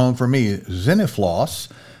close to home for me. Xenifloss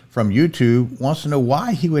from YouTube wants to know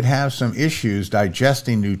why he would have some issues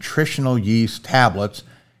digesting nutritional yeast tablets.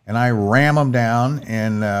 And I ram them down,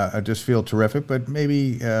 and I just feel terrific. But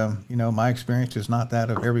maybe, my experience is not that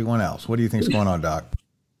of everyone else. What do you think is going on, Doc?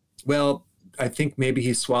 Well, I think maybe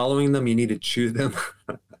he's swallowing them. You need to chew them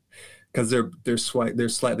because they're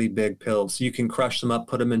slightly big pills. You can crush them up,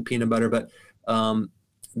 put them in peanut butter, but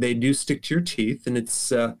they do stick to your teeth. And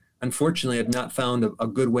it's unfortunately, I've not found a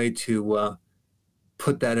good way to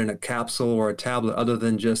put that in a capsule or a tablet other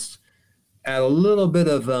than just add a little bit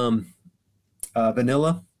of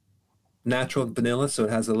vanilla, natural vanilla, so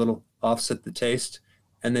it has a little offset the taste,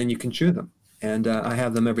 and then you can chew them. And I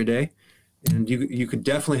have them every day, and you could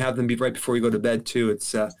definitely have them right before you go to bed too.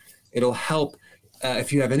 It's it'll help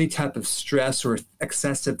if you have any type of stress or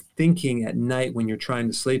excessive thinking at night when you're trying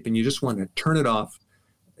to sleep and you just want to turn it off.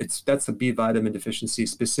 That's the B vitamin deficiency,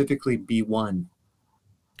 specifically B1.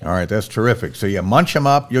 All right, that's terrific. So you munch them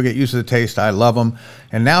up, you'll get used to the taste. I love them.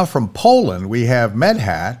 And now from Poland, we have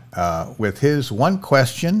Medhat with his one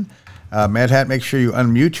question. Medhat, make sure you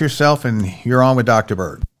unmute yourself, and you're on with Dr.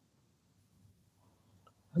 Berg.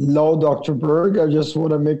 Hello, Dr. Berg. I just want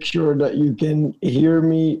to make sure that you can hear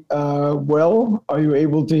me well. Are you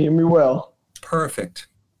able to hear me well? Perfect.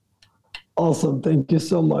 Awesome. Thank you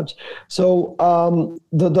so much. So,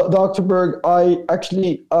 Dr. Berg, I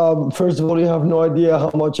actually, first of all, you have no idea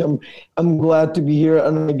how much I'm glad to be here.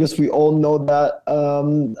 And I guess we all know that,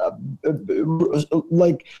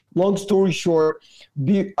 like, long story short,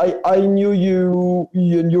 I knew you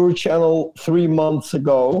and your channel 3 months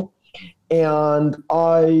ago. And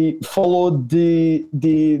I followed the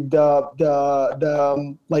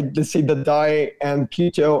like, let's say, the diet and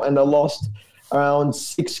keto, and I lost around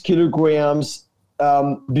 6 kilograms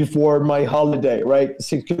before my holiday, right?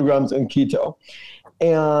 6 kilograms in keto.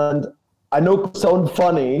 And I know it sounds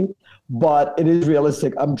funny, but it is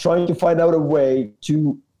realistic. I'm trying to find out a way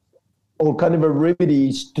or kind of a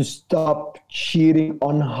remedies to stop cheating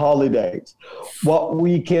on holidays. What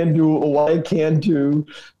we can do, or what I can do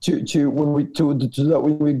when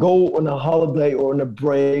we go on a holiday or on a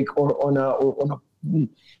break or on a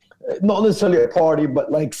not necessarily a party,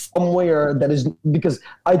 but like somewhere that is, because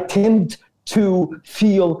I tend to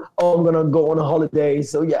feel, oh, I'm gonna go on a holiday,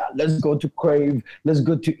 so yeah, let's go to crave, let's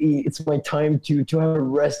go to eat. It's my time to have a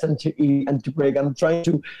rest and to eat and to break. I'm trying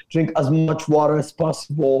to drink as much water as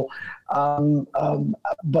possible,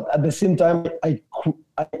 but at the same time,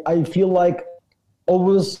 I feel like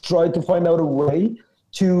always try to find out a way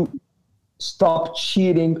to stop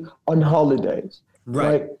cheating on holidays.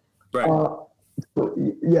 Right.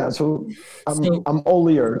 Yeah, so I'm all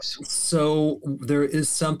ears. So there is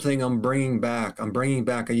something I'm bringing back.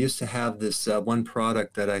 I used to have this one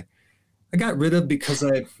product that I got rid of because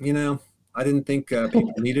I didn't think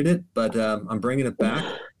people needed it, but I'm bringing it back,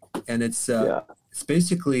 and it's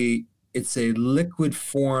basically a liquid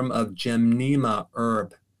form of Gymnema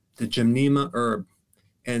herb, the Gymnema herb,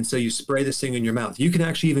 and so you spray this thing in your mouth. You can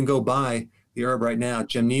actually even go buy the herb right now,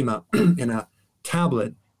 Gymnema, in a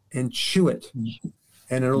tablet, and chew it,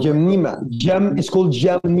 and it'll it's called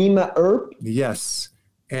Gymnema herb. Yes,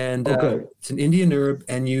 and okay. It's an Indian herb,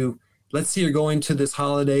 and let's say you're going to this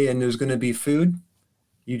holiday and there's going to be food,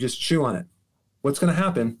 you just chew on it. What's going to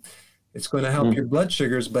happen? It's going to help your blood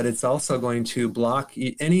sugars, but it's also going to block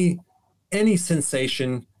any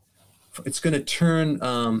sensation. It's going to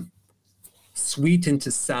turn sweet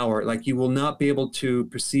into sour. Like, you will not be able to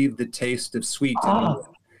perceive the taste of sweet anymore.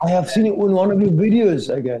 I have seen it in one of your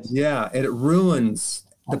videos, I guess. Yeah, it ruins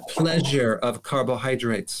the pleasure of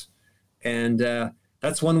carbohydrates. And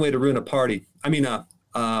that's one way to ruin a party. I mean,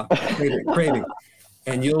 craving.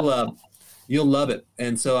 And you'll love it.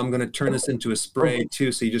 And so I'm going to turn this into a spray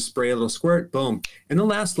too. So you just spray a little squirt, boom. And it'll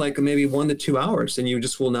last like maybe 1 to 2 hours, and you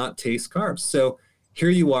just will not taste carbs. So here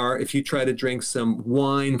you are, if you try to drink some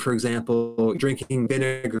wine, for example, drinking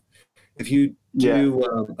vinegar, if you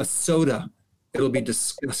do a soda, it'll be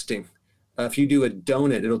disgusting. If you do a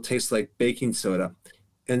donut, it'll taste like baking soda.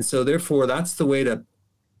 And so therefore, that's the way to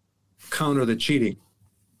counter the cheating.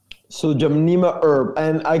 So Jamnima herb,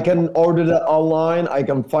 and I can order that online. I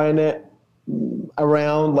can find it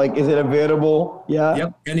around, like, is it available? Yeah.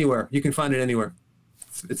 Yep. Anywhere. You can find it anywhere.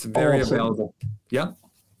 It's very available. Yep.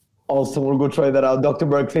 Awesome. We'll go try that out. Dr.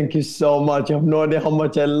 Berg, thank you so much. You have no idea how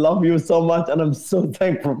much I love you so much, and I'm so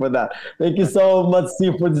thankful for that. Thank you so much,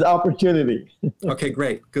 Steve, for this opportunity. Okay,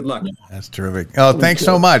 great. Good luck. That's terrific. Oh, thanks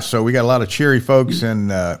so much. So we got a lot of cheery folks in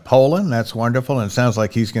Poland. That's wonderful. And it sounds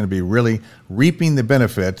like he's going to be really reaping the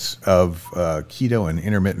benefits of keto and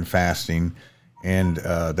intermittent fasting. And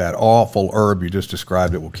that awful herb you just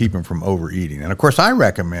described, it will keep him from overeating. And of course, I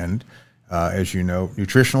recommend, as you know,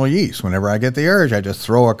 nutritional yeast. Whenever I get the urge, I just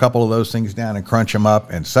throw a couple of those things down and crunch them up,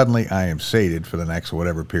 and suddenly I am sated for the next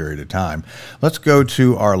whatever period of time. Let's go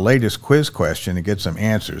to our latest quiz question and get some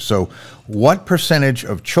answers. So what percentage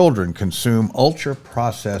of children consume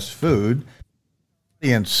ultra-processed food?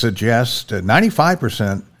 And suggest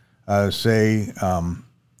 95% say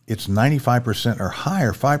it's 95% or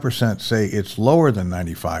higher. 5% say it's lower than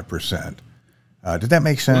 95%. Did that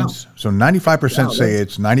make sense? Wow. So 95% say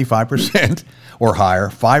it's 95% or higher.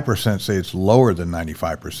 5% say it's lower than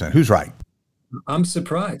 95%. Who's right? I'm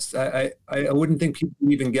surprised. I wouldn't think people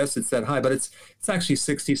even guess it's that high, but it's actually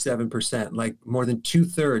 67%. Like more than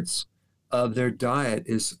 2/3 of their diet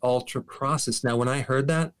is ultra processed. Now, when I heard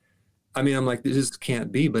that, I mean, I'm like, this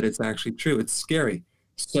can't be, but it's actually true. It's scary.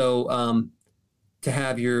 So to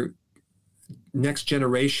have your next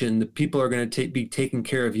generation, the people are going to be taking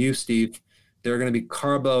care of you, Steve. They're going to be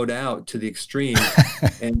carboed out to the extreme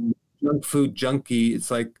and junk food junkie.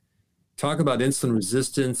 It's like, talk about insulin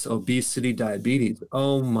resistance, obesity, diabetes.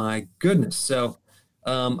 Oh my goodness. So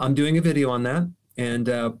I'm doing a video on that. And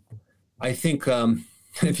I think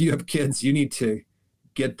if you have kids, you need to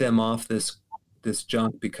get them off this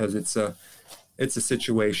junk, because it's a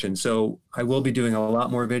situation. So I will be doing a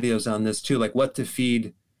lot more videos on this too, like what to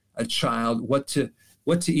feed a child, what to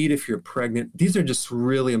eat if you're pregnant. These are just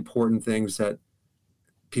really important things that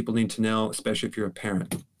people need to know, especially if you're a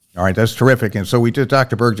parent. All right, that's terrific. And so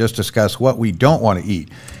Dr. Berg just discussed what we don't want to eat.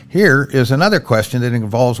 Here is another question that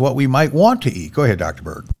involves what we might want to eat. Go ahead, Dr.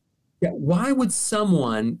 Berg. Yeah, why would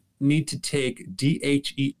someone need to take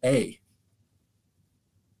DHEA?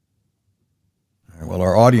 Well,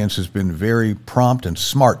 our audience has been very prompt and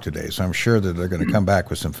smart today, so I'm sure that they're going to come back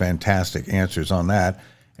with some fantastic answers on that.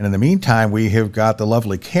 And in the meantime, we have got the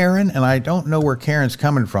lovely Karen, and I don't know where Karen's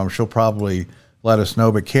coming from. She'll probably let us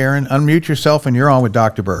know. But Karen, unmute yourself, and you're on with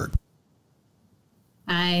Dr. Berg.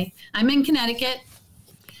 Hi, I'm in Connecticut.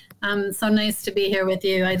 So nice to be here with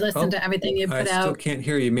you. I listened to everything you put out. I still can't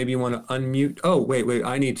hear you. Maybe you want to unmute. Oh, wait.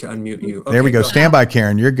 I need to unmute you. Okay, there we go. Stand by,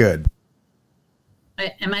 Karen. You're good.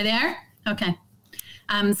 Am I there? Okay.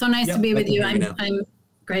 So nice to be with you. I'm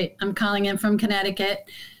great. I'm calling in from Connecticut.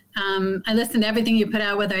 I listened to everything you put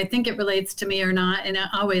out, whether I think it relates to me or not, and it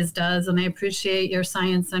always does. And I appreciate your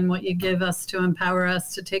science and what you give us to empower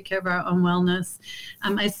us to take care of our own wellness.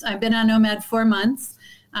 I've been on OMAD 4 months.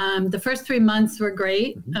 The first 3 months were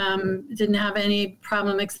great. Didn't have any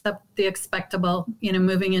problem except the expectable,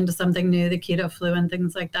 moving into something new, the keto flu and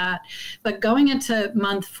things like that. But going into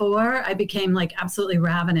month 4, I became like absolutely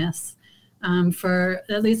ravenous for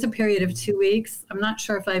at least a period of 2 weeks. I'm not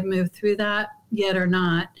sure if I've moved through that yet or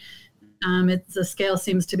not. The scale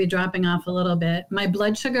seems to be dropping off a little bit. My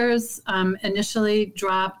blood sugars initially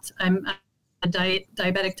dropped. I'm a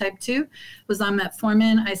diabetic type 2, was on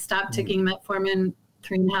metformin. I stopped taking metformin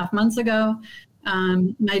 3.5 months ago.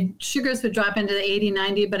 My sugars would drop into the 80,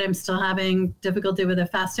 90, but I'm still having difficulty with a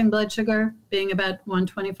fasting blood sugar, being about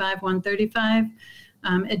 125, 135.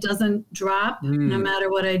 It doesn't drop no matter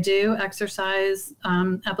what I do. Exercise,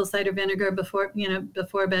 apple cider vinegar before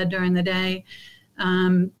bed during the day.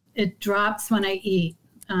 It drops when I eat.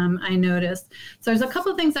 I noticed. So there's a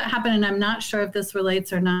couple of things that happen, and I'm not sure if this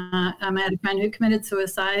relates or not. I had a friend who committed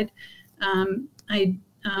suicide.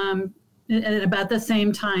 At about the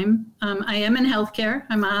same time. I am in healthcare.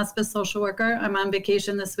 I'm a hospice social worker. I'm on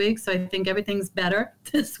vacation this week, so I think everything's better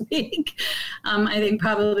this week. I think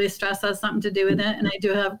probably stress has something to do with it, and I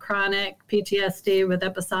do have chronic PTSD with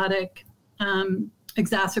episodic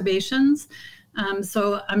exacerbations.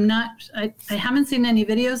 So I haven't seen any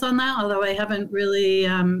videos on that, although I haven't really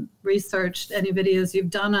researched any videos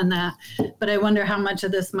you've done on that. But I wonder how much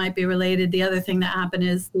of this might be related. The other thing that happened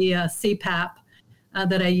is the CPAP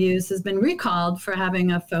that I use has been recalled for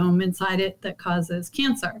having a foam inside it that causes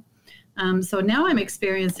cancer. So now I'm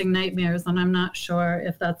experiencing nightmares, and I'm not sure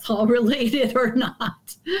if that's all related or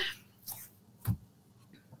not.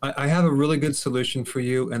 I have a really good solution for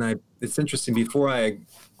you. And it's interesting, before I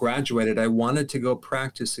graduated, I wanted to go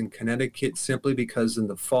practice in Connecticut simply because in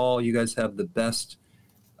the fall, you guys have the best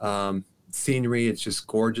scenery. It's just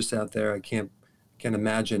gorgeous out there. I can't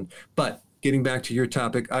imagine. But getting back to your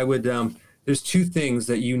topic, I would, there's two things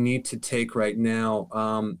that you need to take right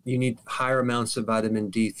now. You need higher amounts of vitamin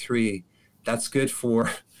D3. That's good for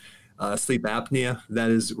sleep apnea. That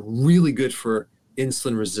is really good for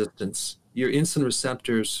insulin resistance. Your insulin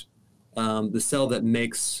receptors, the cell that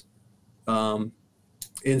makes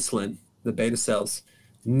insulin, the beta cells,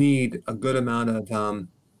 need a good amount of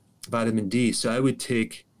vitamin D. So I would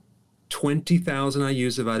take 20,000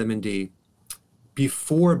 IUs of vitamin D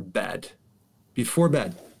before bed.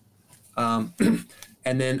 And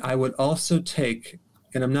then I would also take,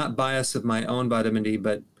 and I'm not biased of my own vitamin D,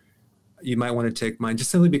 but you might want to take mine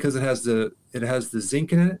just simply because it has the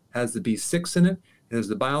zinc in it, has the B6 in it, it has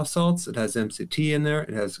the bile salts, it has MCT in there,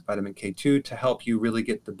 it has vitamin K2 to help you really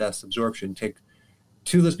get the best absorption. Take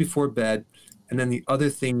 2 of those before bed. And then the other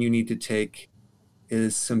thing you need to take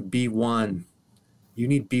is some B1. You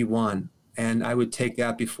need B1, and I would take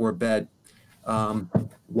that before bed.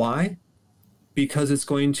 Why? Because it's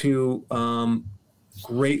going to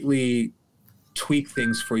greatly tweak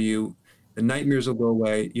things for you. The nightmares will go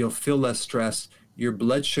away. You'll feel less stress. Your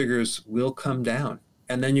blood sugars will come down,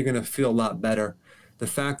 and then you're going to feel a lot better. The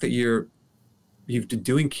fact that you've been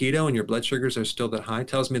doing keto and your blood sugars are still that high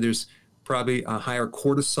tells me there's probably a higher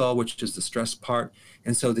cortisol, which is the stress part.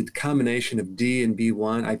 And so the combination of D and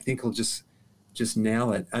B1, I think will just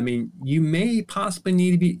nail it. I mean, you may possibly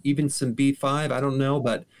need to be even some B5. I don't know,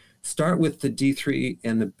 but start with the D3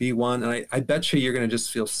 and the B1. And I bet you're going to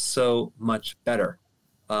just feel so much better.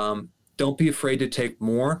 Don't be afraid to take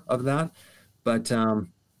more of that. But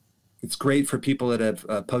it's great for people that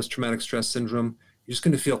have post-traumatic stress syndrome. You're just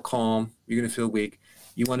going to feel calm. You're going to feel weak.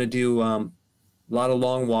 You want to do a lot of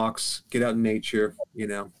long walks, get out in nature,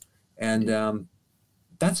 and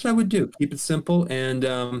that's what I would do. Keep it simple, and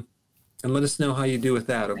let us know how you do with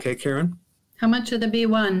that. Okay, Karen? How much of the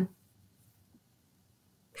B1?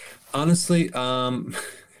 Honestly, as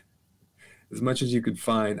much as you could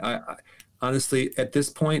find. I honestly, at this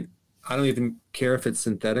point, I don't even care if it's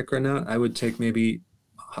synthetic or not. I would take maybe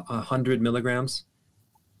 100 milligrams,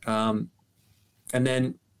 and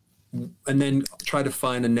then try to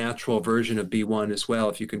find a natural version of B1 as well.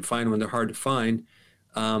 If you can find one, they're hard to find.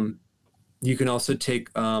 You can also take,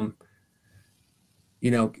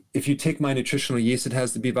 if you take my nutritional yeast, it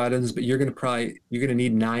has the B vitamins, but you're going to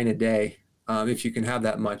need 9 a day if you can have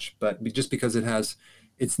that much. But just because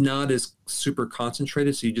it's not as super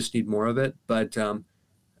concentrated, so you just need more of it. But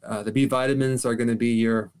the B vitamins are going to be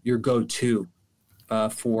your go-to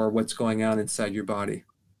for what's going on inside your body.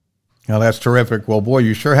 Now, that's terrific. Well, boy,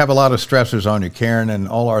 you sure have a lot of stressors on you, Karen, and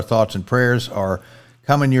all our thoughts and prayers are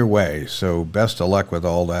coming your way. So best of luck with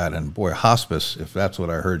all that. And boy, hospice, if that's what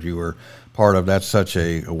I heard you were part of, that's such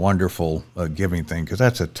a wonderful giving thing, because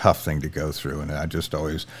that's a tough thing to go through. And I just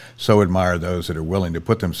always so admire those that are willing to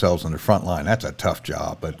put themselves on the front line. That's a tough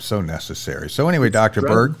job, but so necessary. So anyway, Dr.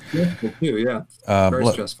 Berg. Yeah, very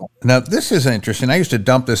stressful. Now, this is interesting. I used to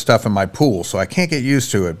dump this stuff in my pool, so I can't get used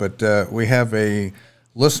to it. But we have a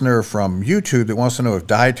listener from YouTube that wants to know if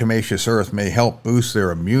diatomaceous earth may help boost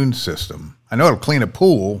their immune system. I know it'll clean a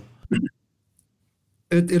pool.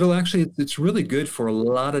 It'll actually, it's really good for a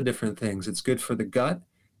lot of different things. It's good for the gut.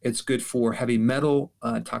 It's good for heavy metal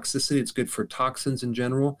toxicity. It's good for toxins in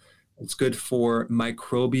general. It's good for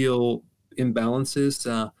microbial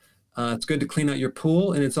imbalances. It's good to clean out your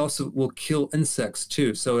pool, and it's also will kill insects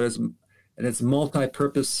too. So it has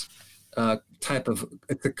multi-purpose type of,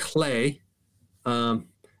 it's a clay. And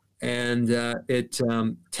it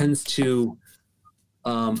tends to,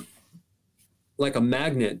 like a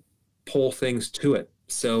magnet, pull things to it.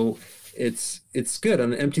 So it's good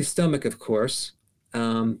on an empty stomach, of course,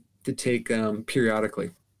 to take periodically.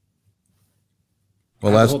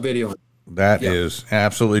 Well, that's the whole video. That is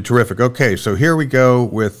absolutely terrific. Okay, so here we go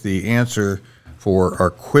with the answer for our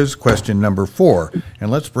quiz question number 4. And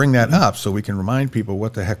let's bring that up so we can remind people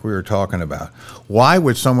what the heck we were talking about. Why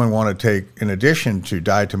would someone want to take, in addition to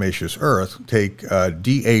diatomaceous earth, take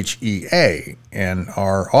DHEA? And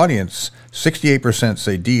our audience, 68%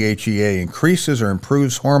 say DHEA increases or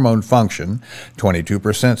improves hormone function.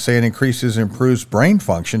 22% say it increases and improves brain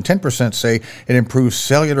function. 10% say it improves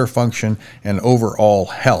cellular function and overall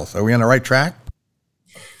health. Are we on the right track?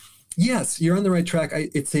 Yes, you're on the right track.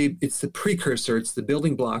 It's the precursor. It's the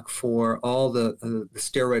building block for all the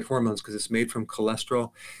steroid hormones because it's made from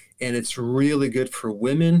cholesterol, and it's really good for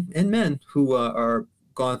women and men who have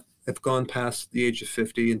gone past the age of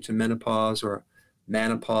 50 into menopause or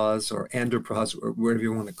menopause or andropause or whatever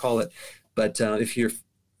you want to call it. But if you're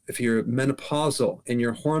menopausal and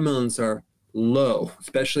your hormones are low,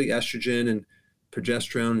 especially estrogen and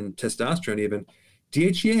progesterone and testosterone even,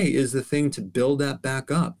 DHEA is the thing to build that back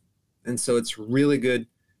up. And so it's really good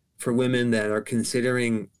for women that are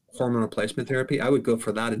considering hormone replacement therapy. I would go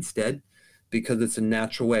for that instead because it's a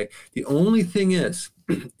natural way. The only thing is,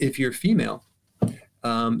 if you're female,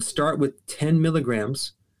 start with 10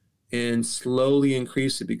 milligrams and slowly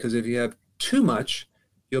increase it, because if you have too much,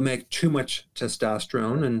 you'll make too much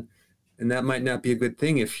testosterone, and that might not be a good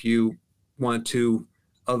thing if you want to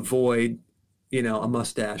avoid, a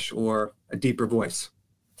mustache or a deeper voice.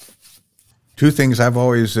 Two things I've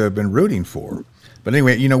always been rooting for. But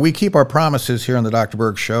anyway, we keep our promises here on the Dr.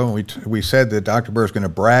 Berg Show. And we said that Dr. Berg is going to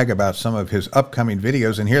brag about some of his upcoming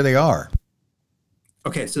videos, and here they are.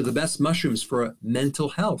 Okay, so the best mushrooms for mental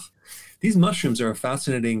health. These mushrooms are a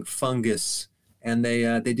fascinating fungus, and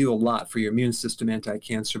they do a lot for your immune system,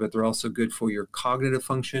 anti-cancer, but they're also good for your cognitive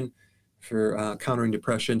function, for countering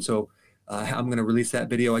depression. So I'm going to release that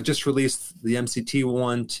video. I just released the MCT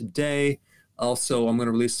one today. Also, I'm going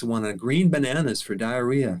to release the one on green bananas for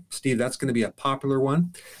diarrhea. Steve, that's going to be a popular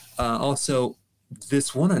one. Also,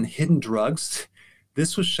 this one on hidden drugs.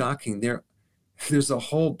 This was shocking. There's a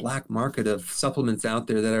whole black market of supplements out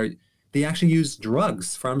there that they actually use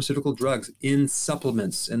drugs, pharmaceutical drugs, in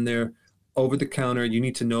supplements, and they're over the counter. You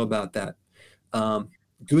need to know about that.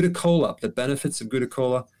 Glucola, the benefits of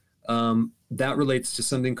glucola, that relates to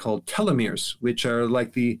something called telomeres, which are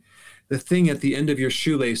like the thing at the end of your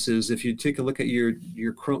shoelaces. If you take a look at your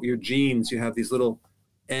jeans, you have these little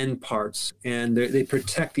end parts, and they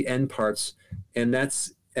protect the end parts. And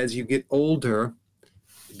that's, as you get older,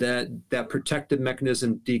 that protective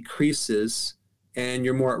mechanism decreases, and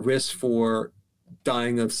you're more at risk for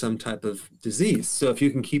dying of some type of disease. So if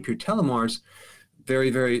you can keep your telomeres very,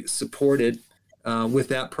 very supported with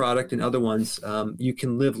that product and other ones, you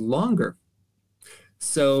can live longer.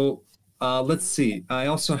 So let's see. I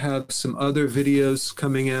also have some other videos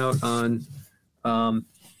coming out on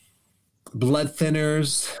blood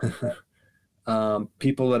thinners.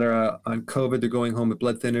 People that are on COVID, they're going home with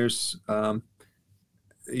blood thinners. I'll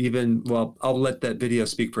let that video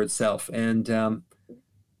speak for itself. And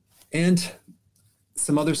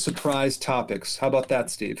some other surprise topics. How about that,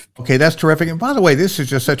 Steve? Okay, that's terrific. And by the way, this is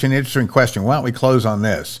just such an interesting question. Why don't we close on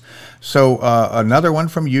this? So another one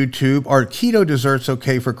from YouTube. Are keto desserts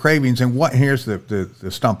okay for cravings? And here's the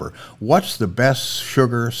stumper. What's the best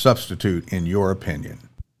sugar substitute in your opinion?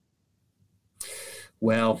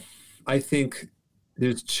 Well, I think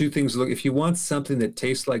there's two things to look. If you want something that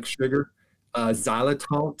tastes like sugar,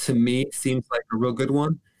 xylitol to me seems like a real good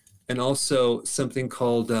one. And also something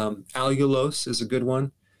called allulose is a good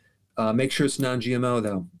one. Make sure it's non-GMO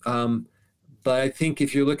though. But I think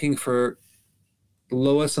if you're looking for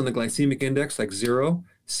lowest on the glycemic index, like 0,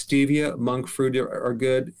 stevia, monk fruit are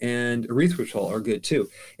good, and erythritol are good too.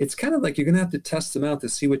 It's kind of like you're going to have to test them out to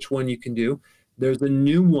see which one you can do. There's a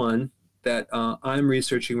new one that I'm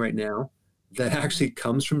researching right now that actually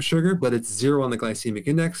comes from sugar, but it's 0 on the glycemic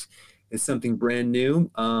index. It's something brand new.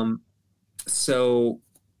 So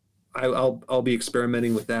I'll be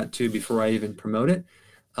experimenting with that too before I even promote it.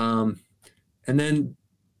 And then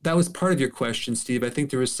that was part of your question, Steve. I think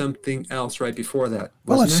there was something else right before that.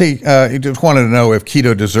 Well, let's see. You just wanted to know if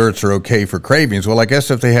keto desserts are okay for cravings. Well, I guess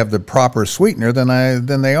if they have the proper sweetener,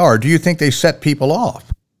 then they are. Do you think they set people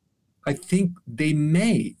off? I think they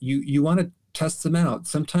may. You want to test them out.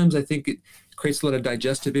 Sometimes I think it creates a lot of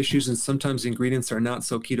digestive issues, and sometimes the ingredients are not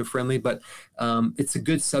so keto friendly, but it's a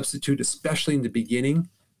good substitute, especially in the beginning.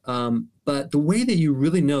 But the way that you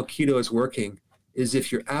really know keto is working is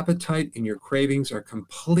if your appetite and your cravings are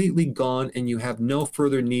completely gone and you have no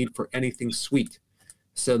further need for anything sweet.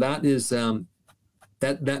 So that is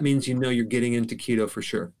that means you're getting into keto for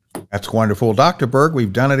sure. That's wonderful. Dr. Berg,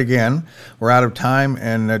 we've done it again. We're out of time,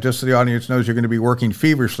 and just so the audience knows, you're going to be working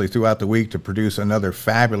feverishly throughout the week to produce another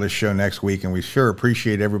fabulous show next week, and we sure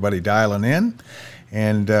appreciate everybody dialing in.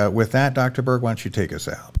 And with that, Dr. Berg, why don't you take us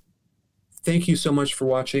out? Thank you so much for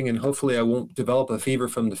watching, and hopefully I won't develop a fever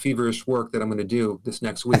from the feverish work that I'm going to do this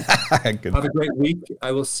next week. Have a great week.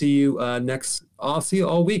 I will see you I'll see you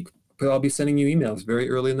all week, but I'll be sending you emails very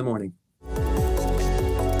early in the morning.